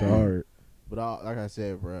 was them shit's hard. But like I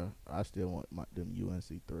said, bro, I still want them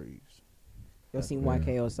UNC threes. Y'all seen Yeah.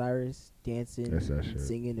 YK Osiris dancing, That's that shit.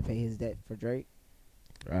 singing to pay his debt for Drake?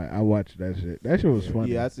 I watched that shit. That shit was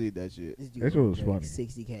funny. Yeah, I see that shit. This dude That shit was owed Drake funny.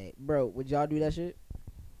 $60K, bro. Would y'all do that shit?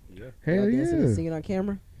 Yeah. Hell Y'all dancing and yeah. singing on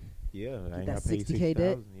camera? Yeah. I Get ain't that got paid 60K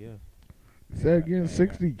debt? 60,000. Yeah. Instead of getting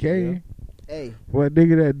 60K Hey, for a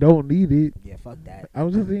nigga that don't need it, yeah, fuck that. I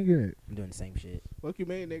was just thinking it. I'm doing the same shit. Fuck you,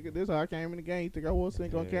 man, nigga. This how I came in the game. You think I will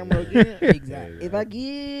sing on Yeah. camera again? Exactly. Yeah, If I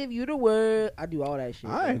give you the word, I do all that shit.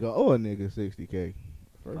 I ain't gonna owe a nigga 60K.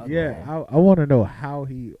 Fuck Yeah, that. I want to know how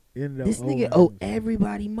he ended up. This nigga owing owe him.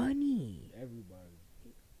 everybody money. Everybody.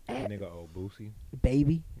 That nigga old Boosie,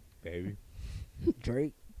 Baby, baby.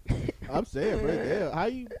 Drake. I'm saying, bro, damn, how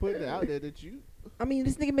you putting it out there that you? I mean,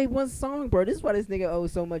 this nigga made one song, bro. This is why this nigga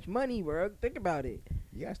owes so much money, bro. Think about it.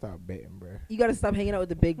 You gotta stop betting, bro. You gotta stop hanging out with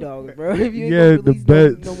the big dogs, bro. If you ain't Yeah, gonna the release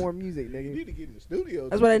bets. no more music, You nigga. need to get in the studio.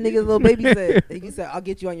 That's what that nigga's little baby said. He said, "I'll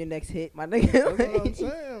get you on your next hit, my nigga." That's what I'm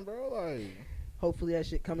saying, bro. Like, Hopefully that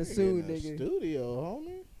shit coming nigga soon, in the nigga. studio,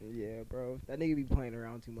 homie. Yeah, bro. That nigga be playing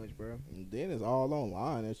around too much, bro. And then it's all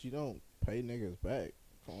online that you don't pay niggas back.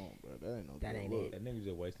 Come on, bro. That ain't no That good ain't look. it. That nigga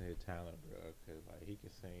just wasting his talent, bro. Cause like he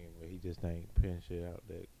can sing, but he just ain't putting shit out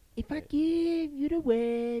that If I give you the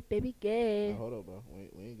word, baby Nah, girl. hold up, bro.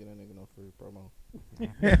 We ain't getting that nigga no free promo.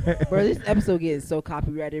 Bro, this episode getting so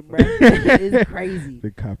copyrighted, bro. It's crazy.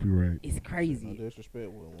 The copyright. It's No crazy.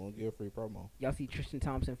 disrespect. We won't give free promo. Y'all see Tristan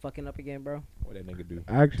Thompson fucking up again, bro? What that nigga do?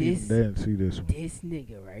 I actually This- didn't see this one. This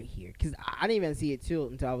nigga right here. Because I didn't even see it too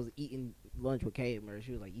until I was eating lunch with Kay. Bro.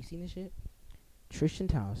 She was like, you seen this shit? Tristan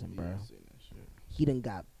Thompson, bro. Yeah, I seen that shit. He done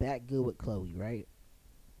got back good with Chloe, right?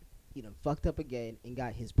 He done fucked up again and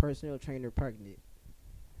got his personal trainer pregnant.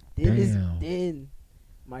 Damn. Then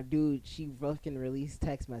my dude, she fucking released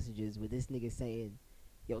text messages with this nigga saying,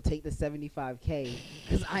 yo, take the 75K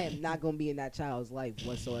because I am not going to be in that child's life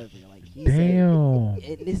whatsoever. Like, he Damn.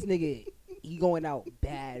 said, and this nigga, he going out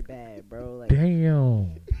bad, bro. Like,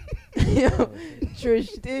 Damn. yo,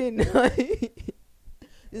 Tristan, like,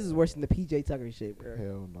 this is worse than the PJ Tucker shit, bro.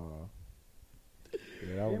 Hell no.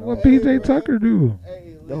 Yeah, that one What I- PJ Tucker do?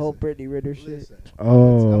 Hey, The whole Brittany Ritter shit. listen.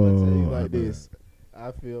 Oh. I'm gonna tell you I like bet. this.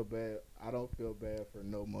 I feel bad. I don't feel bad for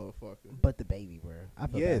no motherfucker. But the baby, bro. I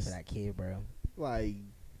feel bad Yes. for that kid, bro. Like,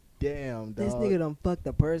 damn, dog. This nigga done fucked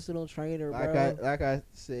the personal trainer, like bro. I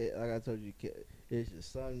said, like I told you, it's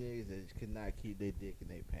just some niggas that could not keep their dick in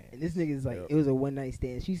their pants. And this nigga's like, Yep. it was a one night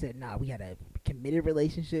stand. She said, nah, we had a committed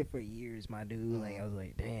relationship for years, my dude. Like, I was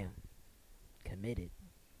like, damn, committed.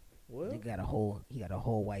 Well, He got a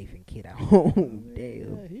whole wife and kid at home.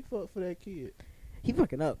 Damn, yeah, he fucked for that kid. he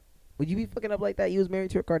fucking up. Would you be fucking up like that? You was married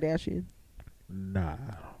to a Kardashian? Nah.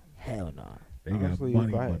 Hell nah. They got Honestly,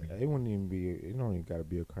 money, if I, money. it wouldn't even be. It don't even gotta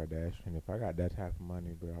be a Kardashian. If I got that type of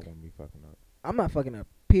money, bro, I wouldn't be fucking up. I'm not fucking up,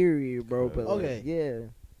 period, bro. But Okay. like, yeah.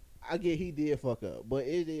 I get he did fuck up, but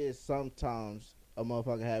it is sometimes a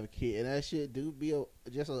motherfucker have a kid, and that shit do be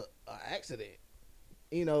just a accident.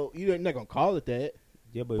 You know, you're not gonna call it that,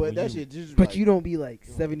 Yeah, but that shit just. But like, you don't be like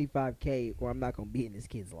 75K, or I'm not gonna be in this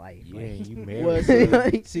kid's life. Yeah, Like, you Well, married. see,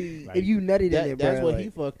 Like, see, like, if you nutted in that, it, that's bro, what like, he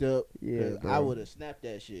fucked up. Yeah, 'Cause bro. I would have snapped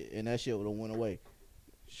that shit, and that shit would have went away.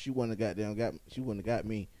 She wouldn't have She wouldn't have got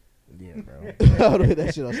me. Yeah, bro. I would have hit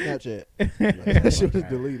that shit on Snapchat. That shit was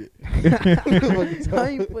deleted. I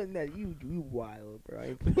ain't putting that. You wild, bro. I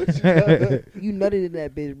ain't putting you nutted in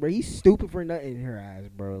that bitch, bro. You stupid for nutting in her ass,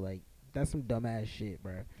 bro. Like, that's some dumbass shit,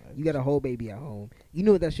 bro. You got a whole baby at home. You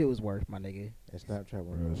knew what that shit was worth, my nigga. And Snapchat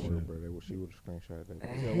went Real real shit. bro. She would have screenshot that.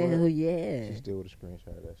 Hell yeah. She still would have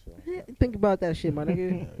screenshot that shit. on Yeah, Snapchat. think about that shit, my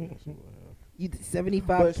nigga. Yeah, she would have. You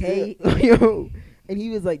 75K, yo. And he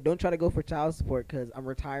was like, "Don't try to go for child support because I'm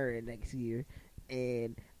retiring next year,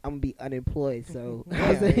 and I'm gonna be unemployed." So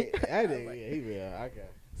I was like, I got.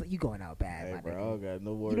 so you going out bad, Hey, my bro, I nigga. don't got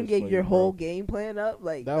no words. You done get for your you, whole bro. game plan up,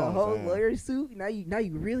 like That the what I'm whole saying. lawyer suit. Now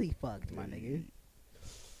you really fucked, my nigga.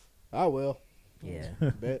 I will. Yeah.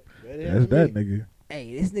 Bet That's that nigga.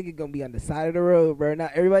 Hey, this nigga gonna be on the side of the road, bro. Now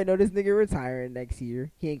everybody know this nigga retiring next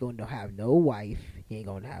year. He ain't gonna have no wife. He ain't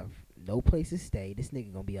gonna have no place to stay. This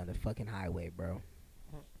nigga gonna be on the fucking highway, bro.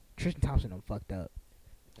 Tristan Thompson done fucked up.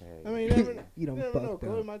 Hey, I mean, you never, You you done never know. fucked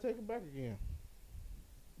Chloe up. might take it back again.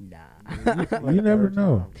 Nah. You never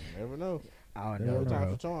know. Never know. I don't Never know, No time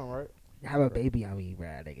bro. for charm, right? Have a baby on me, bro.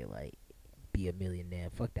 Nigga, like, be a millionaire.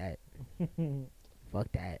 Fuck that.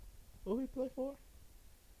 Fuck that. Who he play for?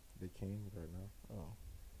 the Kings right now. Oh,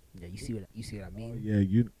 Yeah, you see what I Oh, mean? yeah,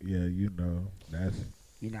 you know that's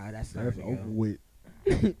You know how that's over with.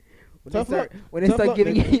 When Tough they start, luck. when they Tough start luck,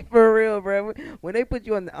 giving nigga. you for real, bro. When they put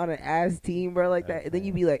you on an ass team, bro, like that, That's and then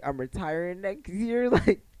you fine. be like, I'm retiring next year,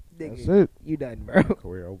 like, That's nigga, it. you done, bro.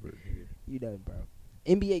 Career over. Nigga. You done, bro.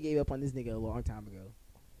 NBA gave up on this nigga a long time ago.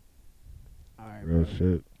 All right, Real bro.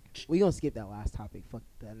 shit. We gonna skip that last topic. Fuck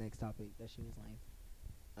that next topic. That shit was lame.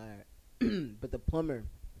 All right, but the plumber,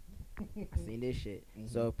 I seen this shit.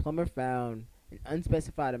 So a plumber found an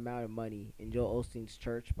unspecified amount of money in Joel Osteen's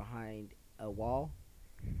church behind a wall,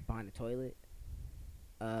 behind the toilet.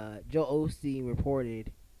 Joel Osteen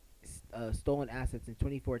reported stolen assets in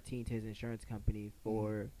 2014 to his insurance company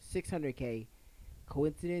for $600K.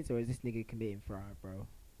 Coincidence, or is this nigga committing fraud, bro?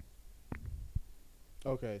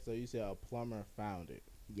 okay. So you said a plumber found it.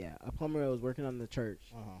 Yeah, a plumber that was working on the church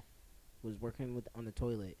Uh-huh. was working on the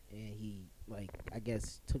toilet, and he, like, I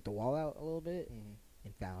guess took the wall out a little bit Mm-hmm.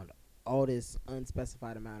 and found all this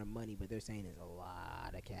unspecified amount of money, but they're saying it's a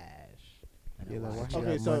lot of cash. And a Yeah, like, lot why of she cash.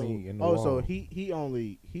 Okay, got so money in the so wall.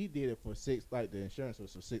 he did it for six. Like the insurance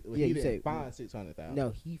was for six. Yeah, he you didn't say- find 600,000.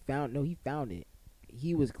 No, he found it.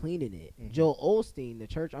 He was cleaning it. Mhm. Joel Osteen, the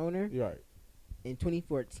church owner, You're right. in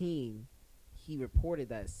 2014, he reported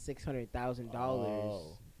that $600,000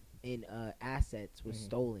 Oh. in assets was Mhm.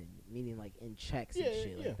 stolen, meaning like in checks Yeah, and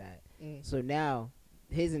shit yeah. like that. Mm. So now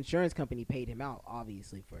his insurance company paid him out,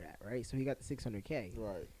 obviously, for that, right? So he got the $600K.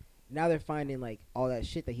 Right. now they're finding like all that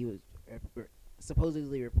shit that he was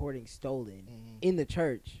supposedly reporting stolen in the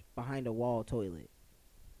church behind a wall toilet.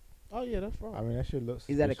 Oh yeah, that's fraud. I mean, that shit looks.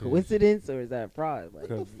 Is that a coincidence or is that fraud? Like,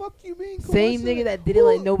 What the fuck you mean? same nigga that didn't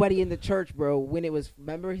let nobody in the church, bro. When it was,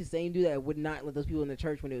 remember his same dude that would not let those people in the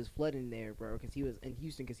church when it was flooding there, bro. Because he was in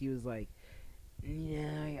Houston. Because he was like,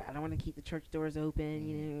 yeah, I don't want to keep the church doors open,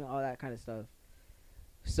 you know, all that kind of stuff.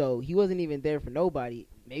 So he wasn't even there for nobody.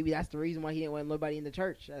 Maybe that's the reason why he didn't want nobody in the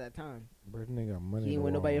church at that time. Bro, nigga got money. He didn't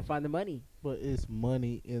want nobody to find the money. But it's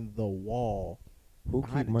money in the wall. Who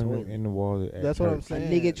behind keep the money toilet. in the wall? That's what I'm A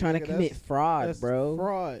saying. nigga trying to Nigga, commit fraud, that's bro.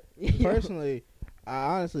 Fraud. Personally, I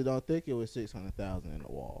honestly don't think it was 600,000 in the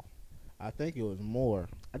wall. I think it was more.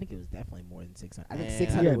 I think it was definitely more than 600. I think Man,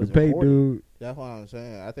 600 He had to was pay reported. dude. That's what I'm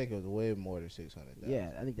saying. I think it was way more than 600,000.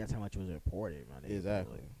 Yeah, I think that's how much was reported, my nigga.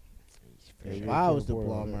 Exactly. Yeah, If you I can't was the afford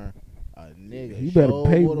all plumber, a nigga. He better sure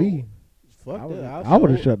pay would've- me. Fuck that. I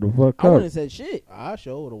would have shut the fuck I wouldn't up. have said shit. I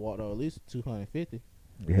sure would have walked out at least 250.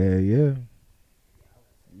 Hell yeah.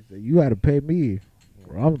 You say you had to pay me.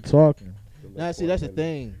 Bro, I'm talking. Now, see, that's the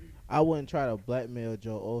thing. I wouldn't try to blackmail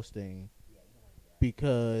Joe Osteen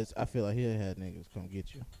because I feel like he'll have niggas come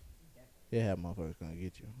get you. He'll have motherfuckers come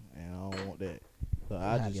get you, and I don't want that. So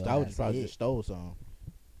I would probably just stole some.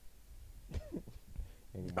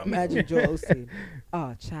 Imagine Joe Osteen.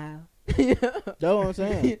 Oh, child. That's what I'm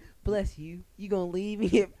saying. Bless you. You gonna leave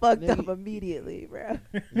and get fucked Nigga. up immediately, bro.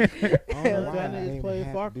 I don't know if Why y'all I niggas didn't play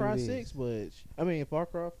have Far to do Cry this? 6, but I mean Far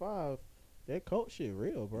Cry 5. That cult shit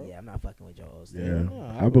real, bro. Yeah, I'm not fucking with Joe Osteen. Yeah,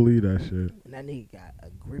 no, I believe that shit. And that nigga got a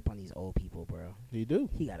grip on these old people, bro. You do.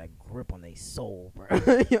 He got a grip on their soul, bro.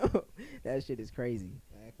 Yo, that shit is crazy.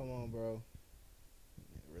 Man, come on, bro.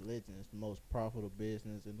 Religion is the most profitable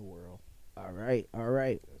business in the world. All right, all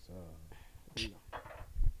right.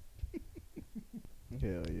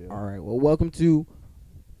 Hell yeah. All right, well, welcome to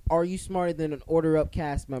Are You Smarter Than an Order Up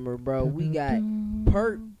cast member, bro? We got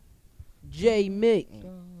Pert, J, Mick,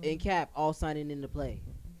 and Cap all signing into play.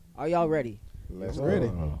 Are y'all ready? Let's Ready.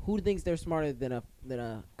 go. Who thinks they're smarter than a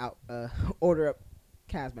Order Up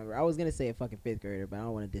cast member? I was gonna say a fucking fifth grader, but I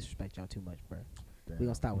don't want to disrespect y'all too much, bro. We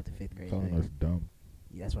gonna start with the fifth grade. Calling us dumb.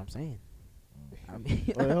 Yeah, that's what I'm saying. I mean,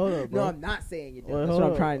 Wait, hold up, bro. no, I'm not saying you're dumb. Wait, That's hold what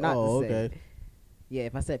I'm up. trying not Oh, to say. okay. Yeah,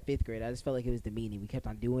 if I said fifth grade, I just felt like it was demeaning. We kept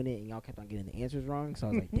on doing it, and y'all kept on getting the answers wrong. So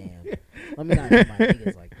I was like, damn, let me not do my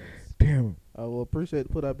niggas like this. Damn. I will appreciate to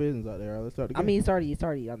put our business out there. All right, let's start the I game. mean, it's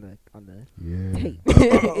already on the Yeah. tape.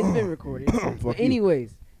 It's been recorded. But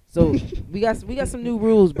anyways, so we got some new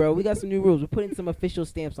rules, bro. We got some new rules. We're putting some official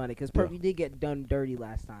stamps on it because Yeah. you did get done dirty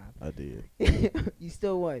last time. I did. You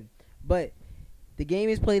still won, but the game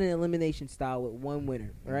is played in elimination style with one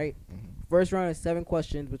winner. All right. Mhm. First round is 7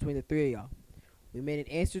 questions between the 3 of y'all. We made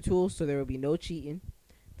an answer tool so there will be no cheating.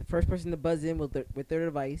 The first person to buzz in with their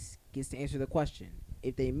device gets to answer the question.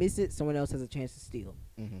 If they miss it, someone else has a chance to steal.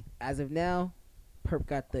 Mhm. As of now, Perp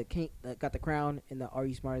got the crown and the Are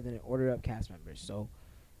You Smarter Than an Ordered Up cast members. So,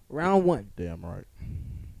 round 1. Damn right.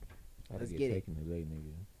 Let's Let's get, get it. taken today,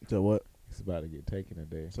 nigga. So what? It's about to get taken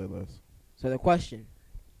today. Say less. So the question: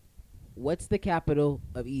 what's the capital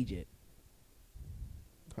of Egypt?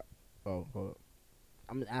 Oh, hold up.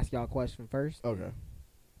 I'm gonna ask y'all a question first, Okay.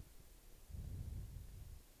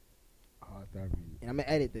 Oh, I thought we- and I'm gonna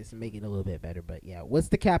edit this and make it a little bit better. But yeah, what's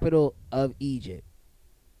the capital of Egypt?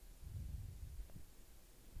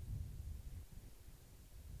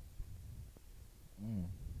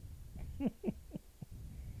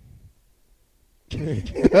 I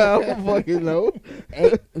don't fucking know.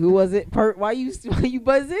 Hey, who was it? Pert, why you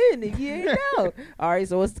buzz in if you ain't know? All right,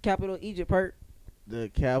 so what's the capital of Egypt, Pert? The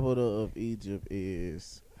capital of Egypt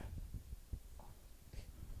is.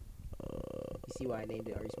 You see why I named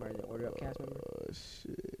it Are You Smarter Than Order Up cast member?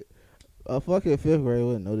 Shit. A fucking fifth grade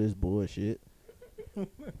wouldn't know this bullshit. I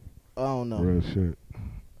don't know. Real shit.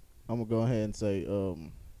 I'm gonna go ahead and say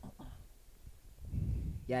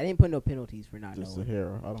Yeah, I didn't put no penalties for not the knowing.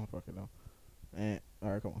 Sahara. I don't fucking know. And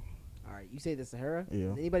all right, come on. All right, you say the Sahara? Yeah.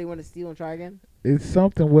 Does anybody want to steal and try again? It's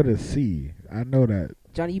something with a C. I know that.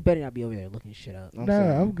 Johnny, you better not be over there looking shit up. I'm nah,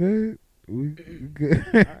 saying. I'm good. We good.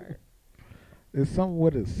 All right. It's something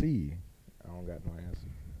with a C. I don't got no answer.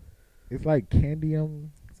 It's like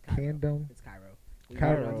Candium. It's Cairo. Candom. It's Cairo.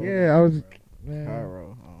 Cairo. Cairo. Yeah, I was. Man.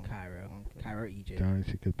 Cairo. Cairo. Okay. Cairo, Egypt. Johnny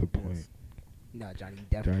should get the point. No, Johnny, you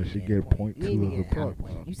definitely Johnny should getting a get point You two didn't of even a get half a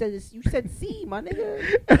point. point. You said this. You said C, my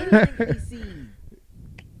nigga. Anything can be C.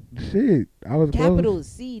 Shit, I was Capital close.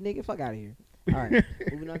 is C, nigga. Fuck out of here. All right,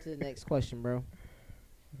 moving on to the next question, bro.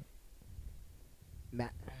 Damn,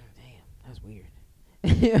 that's weird.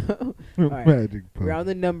 All right. Magic punch. Round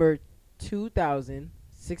the number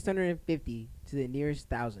 2,650 to the nearest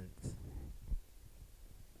thousandth.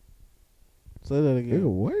 Say that Nigga,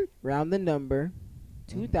 again. what? Round the number Mhm.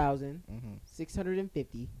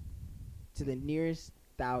 2,650 to the nearest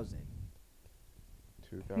thousand.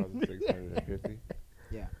 2,650.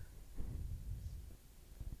 Yeah.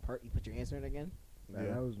 Part, you put your answer in again? Nah,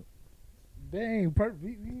 Yeah. that was. Dang, Perk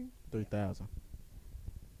beat me. 3,000.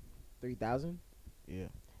 3,000? Yeah.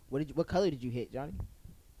 What color did you hit, Johnny?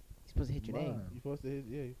 You're supposed to hit your name. Mine. You supposed to hit?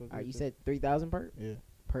 Yeah, you supposed to. All right, you hit said 3,000, Pert? that. Yeah.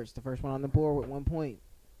 Pert's the first one on the board with 1 point.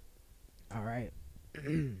 All right.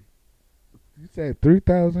 You said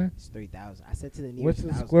 3,000. It's 3,000. I said to the What's nearest the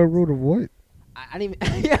thousand. square root of what? I didn't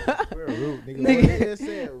even. Yeah. Square root, nigga. Nigga, What you just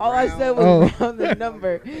said? all I said was Oh. round the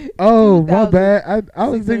number. Oh, my 2,000. bad. I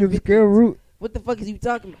was thinking 650. square root. What the fuck is you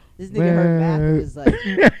talking about? This nigga heard math Man. and was like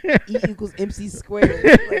E equals MC squared.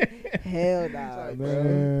 Like, hell nah, bro.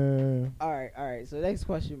 Man. All right. So next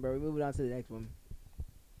question, bro. We're moving on to the next one.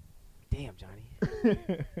 Damn, Johnny.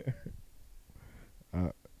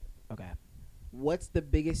 Okay. What's the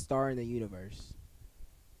biggest star in the universe?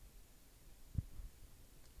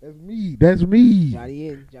 That's me. That's me. Johnny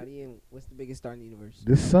in. What's the biggest star in the universe?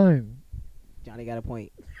 The sun. Johnny got a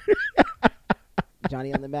point.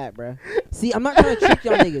 Johnny on the map, bro. See, I'm not trying to trick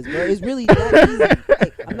y'all niggas, bro. It's really that easy.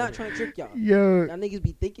 Hey, I'm not trying to trick y'all. Yo, Y'all niggas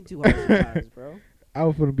be thinking too hard sometimes, bro. I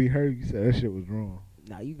was gonna be hurt. You said that shit was wrong.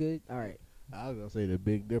 Nah, you good? All right. I was gonna say the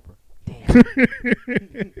Big Dipper. Damn.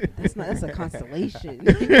 That's a constellation.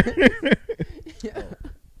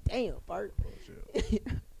 Damn, Bart. Oh shit.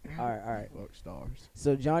 All right. Fuck stars.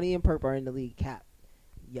 So Johnny and Perp are in the lead. Cap,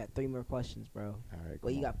 you got 3 more questions, bro. All right.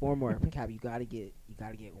 Well, you come got 4 more. Cap, you gotta get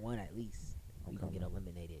one at least. I'm You gonna get coming.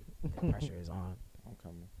 eliminated. The pressure is on. on. I'm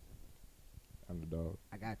coming. Underdog.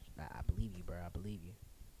 I got you. I believe you, bro. I believe you.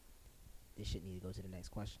 This shit need to go to the next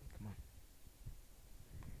question. Come on.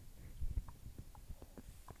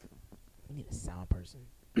 We need a sound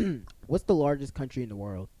person. What's the largest country in the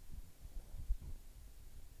world?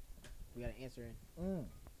 We got to answer in.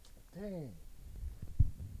 Dang.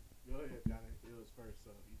 Go ahead, Johnny. It was first,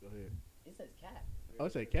 so you go ahead. It says cat. Oh,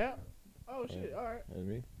 say Cap. Oh Yeah. shit. All right. And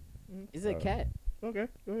me? It said Uh, cat. Okay.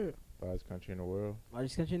 Go ahead. Largest country in the world.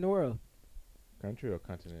 Largest country in the world. Country or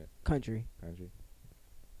continent? Country. Country.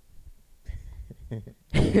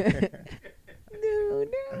 No.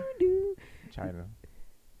 China.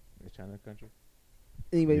 Is China a country?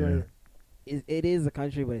 Anybody Yeah. want to? It is a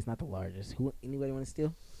country, but it's not the largest. Who? Anybody want to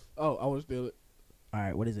steal? Oh, I want to steal it. All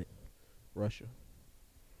right. What is it? Russia.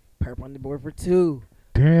 Perp on the board for 2.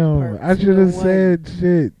 Damn. Perp, I should have 2-1. said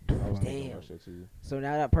shit. I was thinking Damn. Russia too. So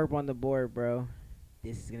now that Perp on the board, bro,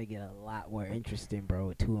 this is gonna get a lot more interesting, bro.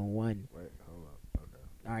 With 2 and 1. Wait, hold up. Okay.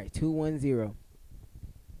 All right, 2-1-0.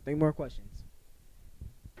 3 more questions.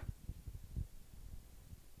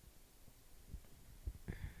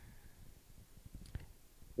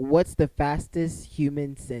 What's the fastest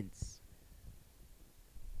human since?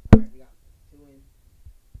 All right, we got 2 in.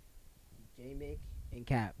 J-Mick and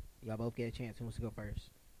Cap. Y'all both get a chance. Who wants to go first?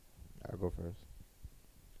 I'll go first.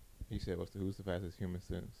 He said, who's the fastest human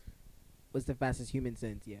since? What's the fastest human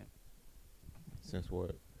since? Yeah. Since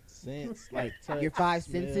what? Sense Like touch, your 5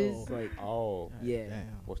 smell. senses? Like, Oh. yeah. Damn.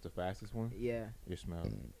 What's the fastest one? Yeah. Your smell.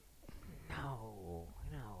 No.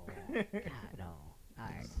 God, no. All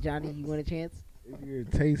right. Johnny, you want a chance? Your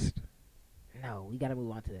taste. No, we gotta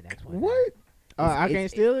move on to the next one. What? I It's-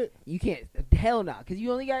 can't steal it. You can't. Hell no, because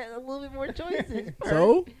you only got a little bit more choices.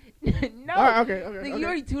 So? no. All right, okay. Nigga, Okay. you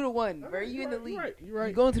already 2-1, bro. Okay, You in the lead. You're right.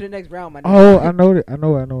 You going to the next round, my nigga. Oh, I know it. I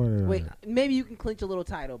know it. Wait, maybe you can clinch a little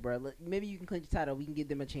title, bro. Maybe you can clinch a title. We can give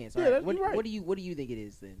them a chance. Yeah, All that's what, right. what do you think it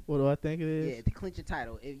is then? What do I think it is? Yeah, to clinch a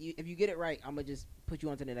title. If you get it right, I'm gonna just put you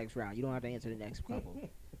on to the next round. You don't have to answer the next couple.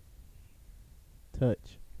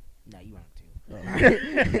 Touch. No, you don't have to.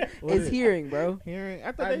 What It's is- hearing, bro. Hearing.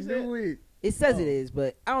 I thought I they said. knew it. It says it Oh. is,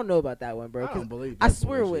 but I don't know about that one, bro. I 'cause don't believe. I that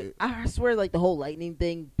swear bullshit. I swear like the whole lightning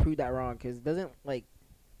thing proved that wrong because it doesn't like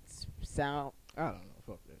sound. I don't know.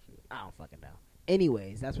 Fuck that shit. I don't fucking know.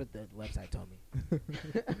 Anyways, that's what the website told me. I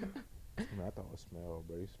mean, I thought it was smell,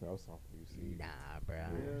 but you smell something you see. Nah, bro.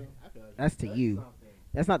 I feel like That's to touch you. something.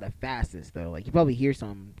 That's not the fastest though. Like you probably hear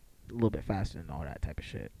something a little bit faster than all that type of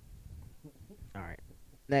shit. All right,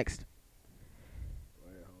 next.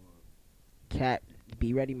 Cat,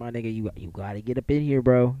 be ready, my nigga. You gotta get up in here,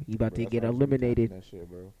 bro. You about to Bro, get that's why I should be tapping eliminated. That shit,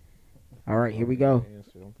 bro. All right, here we go.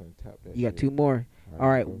 Answer. I'm gonna tap that You got shit. 2 more. All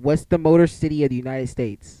right, bro. what's the motor city of the United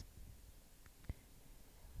States?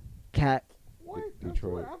 Cat. What?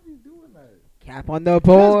 Detroit. I'll be doing that. Cap on the That's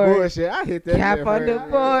board. bullshit. I hit that Cap shit on the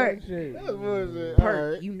first. board. That's bullshit. Perk,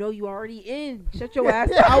 Alright. you know you already in. Shut your ass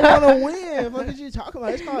I up. want to win. What are you talking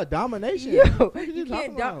about? It's called domination. Yo, What are you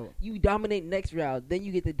talking can't about? you dominate next round, then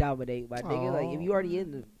you get to dominate, my nigga. Like if you already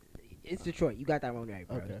in the, it's Detroit. You got that one right,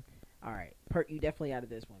 bro. Okay. All right, Perk, you definitely out of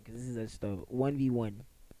this one because this is just a 1v1.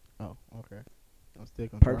 Oh, okay. I'm still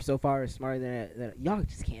gonna Perk try. so far is smarter than y'all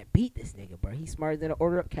just can't beat this nigga, bro. He's smarter than an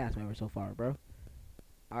Order Up cast member so far, bro.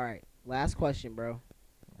 All right, last question, bro.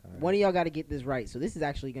 One of y'all got to get this right, so this is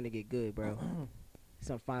actually gonna get good, bro.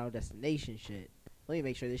 Some Final Destination shit. Let me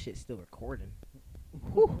make sure this shit's still recording.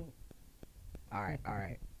 Whew. All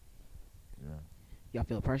right. Yeah. Y'all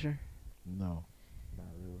feel the pressure? No. Not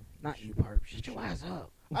really. Not you, Perp. Shut your ass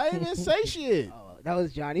up. I didn't even say shit. Oh, that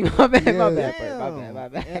was Johnny. My bad. Yeah, my bad. damn. Perp. My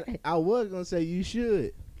bad. And I was gonna say you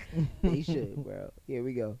should. He should, bro. Here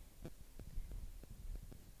we go.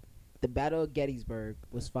 The Battle of Gettysburg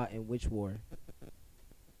was fought in which war?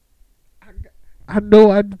 I know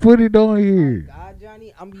I put it on here. God,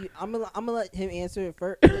 Johnny, I'm gonna let him answer it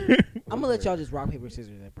first. I'm gonna let y'all just rock paper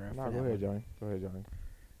scissors it, bro. Nah, for go that ahead, one. Johnny. Go ahead, Johnny.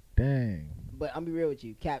 Dang. But I'm be real with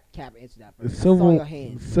you. Cap answer that The first. I saw your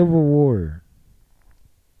hands. Civil War.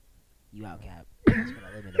 You out, Cap. That's what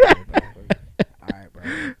I limited, bro. All right, bro.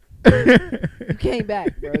 You came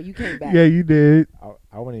back, bro. You came back. Yeah, you did.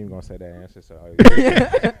 I wasn't even gonna say that answer. So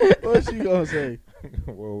What you gonna say?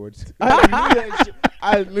 well, what's I knew that shit.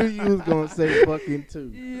 I knew you was gonna say fucking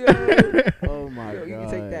two. Yo. Oh my Yo, god. you can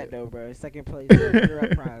take that though, bro. Second place, you're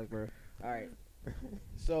up prize, bro. All right.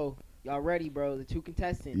 So y'all ready, bro? The two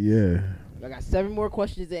contestants. Yeah. I got 7 more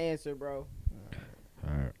questions to answer, bro.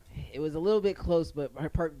 All right. It was a little bit close, but her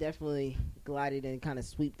Perk definitely glided and kind of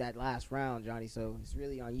sweep that last round, Johnny. So it's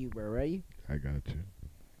really on you, bro. Ready? I got you.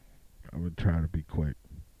 I'm gonna try to be quick.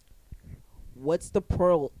 What's the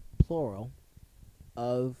plural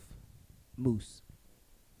of moose?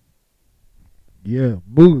 Yeah,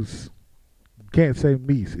 moose. You can't say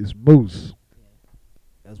meese. It's moose.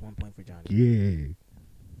 That was 1 point for Johnny. Yeah.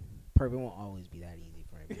 Perk, it won't always be that easy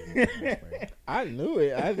for him. I knew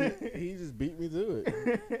it. He just beat me to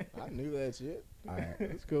it. I knew that shit. All right.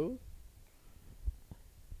 That's cool.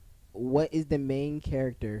 What is the main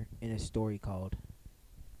character in a story called?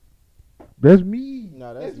 That's me.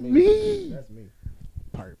 No, that's me. me. That's me.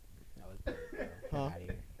 Perp. That was Perp, bro. Huh? Outta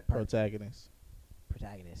here. Protagonist.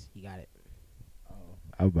 Protagonist. You got it. Oh,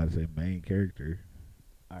 I was about to say main character.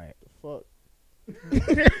 All right. fuck.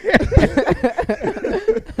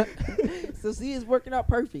 So see, it's working out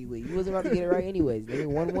perfectly. You wasn't about to get it right anyways. Nigga,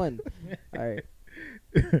 1-1. All right.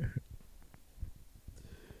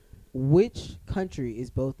 Which country is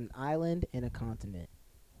both an island and a continent?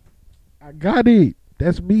 I got it.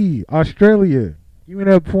 That's me. Australia. Give me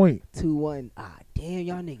that point. 2-1. Ah, damn,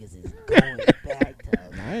 y'all niggas is going back to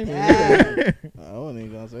I ain't even back. I wasn't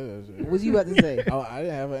even gonna say that shit. What was you about to say? Oh, I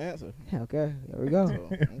didn't have an answer. Okay, there we go. So,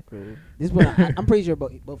 I'm cool. This one, I'm pretty sure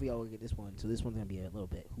both of y'all will get this one. So this one's gonna be a little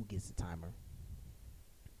bit. Who gets the timer?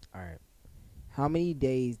 All right. How many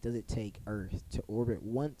days does it take Earth to orbit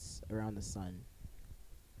once around the sun?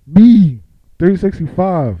 Me.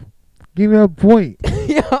 365. Give me that point.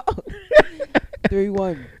 Yo,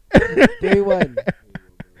 3-1. 3-1.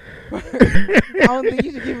 I don't think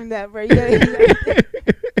you should give him that, bro. You gotta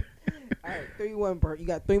all right, 3-1, bro. You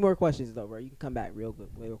got 3 more questions though, bro. You can come back real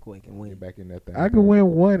quick and win. Get back in that thing. I can win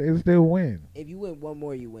one and still win. If you win one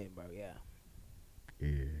more, you win, bro. Yeah,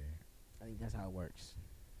 Yeah. I think that's how it works.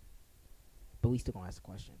 But we still gonna ask the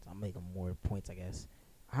questions. I'm making more points, I guess.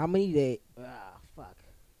 How many days? Fuck.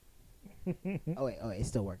 Oh wait, it's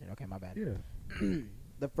still working. Okay, my bad. Yeah.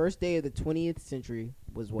 The first day of the 20th century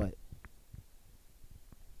was what?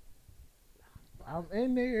 I'm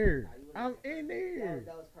in there. I'm in there.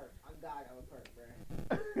 That was perfect. I'm God. That was perfect,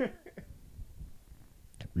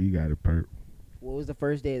 bro. You got it, perp. What was the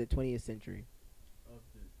first day of the 20th century? Of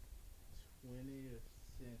the 20th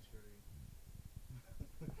century.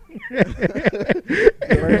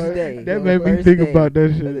 First day. That made me First think day about that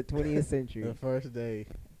of the shit. 20th century. The first day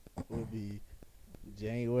would be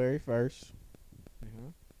January 1st.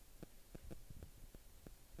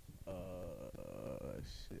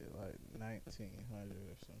 Shit, like 1900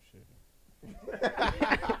 or some shit.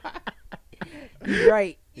 He's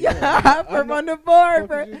right. Yeah. Yeah, I from know- on the board, What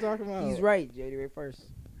bro. you talking about? He's right. January 1st,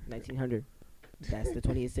 1900. That's the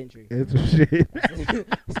 20th century. It's some shit.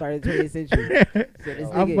 Started the 20th century. So this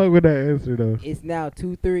I nigga, fuck with that answer though. it's now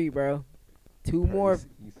 2-3, bro. Two more.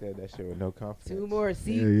 You said that shit with no confidence. 2 more.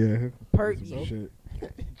 See, Yeah. Perk. Some shit.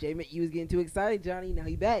 J-Man, you was getting too excited, Johnny. Now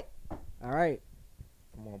he back. All right.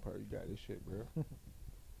 Come on, Perk. You got this shit, bro.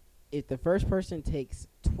 If the first person takes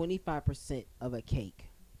 25% of a cake,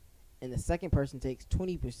 and the second person takes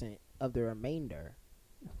 20% of the remainder,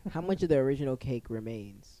 how much of the original cake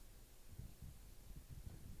remains?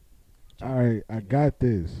 All right, I got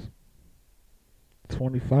this.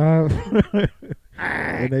 25,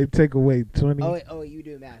 and they take away 20. Oh, you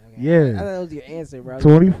do math. Okay. Yeah. I thought that was your answer, bro.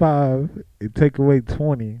 25, and take away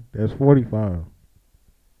 20. That's 45.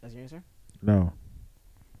 That's your answer? No.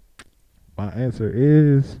 My answer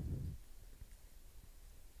is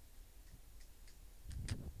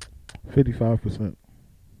 55%.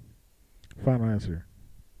 Final answer.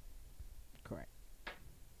 Correct.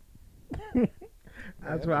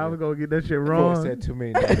 That's why I was gonna get that shit Boy wrong. said too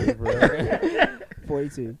many numbers, bro.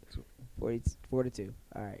 42. 42.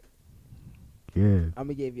 All right. Yeah. I'm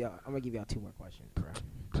gonna give y'all 2 more questions, bro.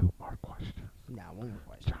 2 more questions. Nah, 1 more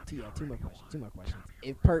question. Two more questions. 2 more questions.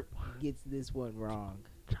 If Perp gets this one wrong,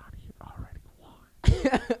 Johnny already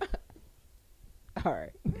won. all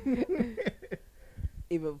right.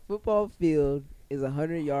 If a football field is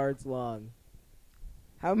 100 yards long,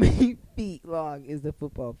 how many feet long is the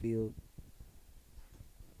football field?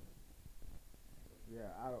 Yeah,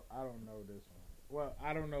 I don't know this one. Well,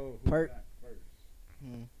 I don't know who Perk. got first.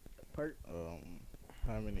 Perp.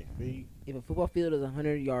 How many feet? If a football field is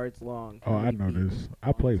 100 yards long, how Oh, I many know feet this. I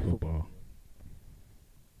long play is the football.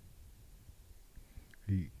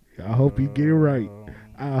 I hope he get it right.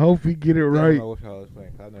 I hope he get it I don't right. know what y'all was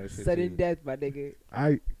playing. 'Cause I know this shit Sudden too. death, my nigga.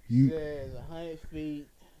 You Says 100 feet.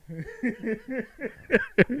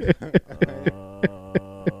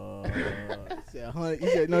 Said 100. You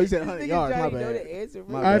said 100 Nigga yards. My Johnny know bad. the answer,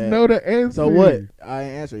 bro. My I bad. know the answer. So what? I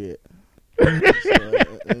ain't answer yet. So,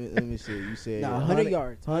 let me see. You said Nah, 100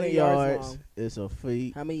 yards. 100 yards yards long. is a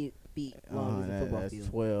feet. How many feet long is a football That's field?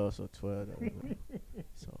 12. So 12.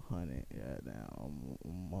 So 100. Yeah, now I'm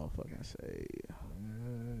motherfucking say.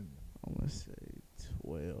 I'm gonna say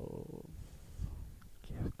 12.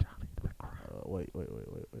 Give Johnny the crown. Wait.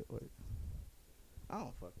 I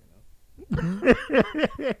don't fucking know.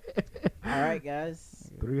 All right,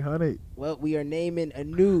 guys. 300. Well, we are naming a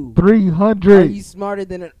new. 300. Are you smarter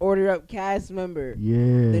than an Order Up cast member? Yeah.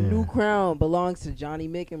 The new crown belongs to Johnny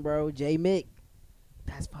Mick, bro. J Mick.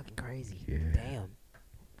 That's fucking crazy. Yeah. Damn.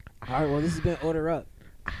 All right, well, this has been Order Up.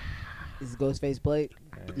 This is Ghostface Blake.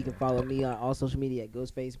 You can follow me on all social media at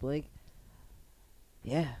Ghostface Blake.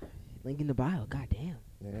 Yeah. Link in the bio. God damn.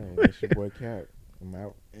 Yeah, that's your boy Cap. I'm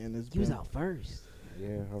out. And it's He was been- out first. Yeah,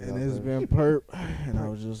 I'm And out it's there. been perp. And I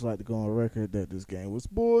would just like to go on record that this game was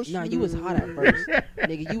bullshit. No, you was hot at first.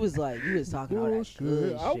 Nigga, you was talking all that Bullshit.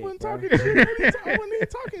 good I shit, wasn't bro. talking shit. I wasn't even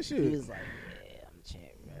talking He shit. was like, yeah, I'm a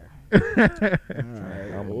champ, bro. All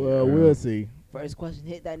right. I'm- Well, we'll see. First question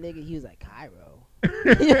hit that nigga, he was like, Cairo.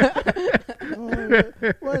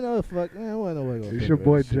 What no fuck, man? What no way gonna It's think your of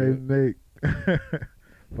boy that Jay shit. Mick.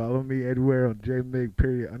 Follow me everywhere on JMick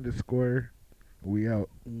 _. We out.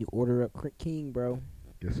 You order up King, bro.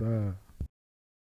 Yes, sir.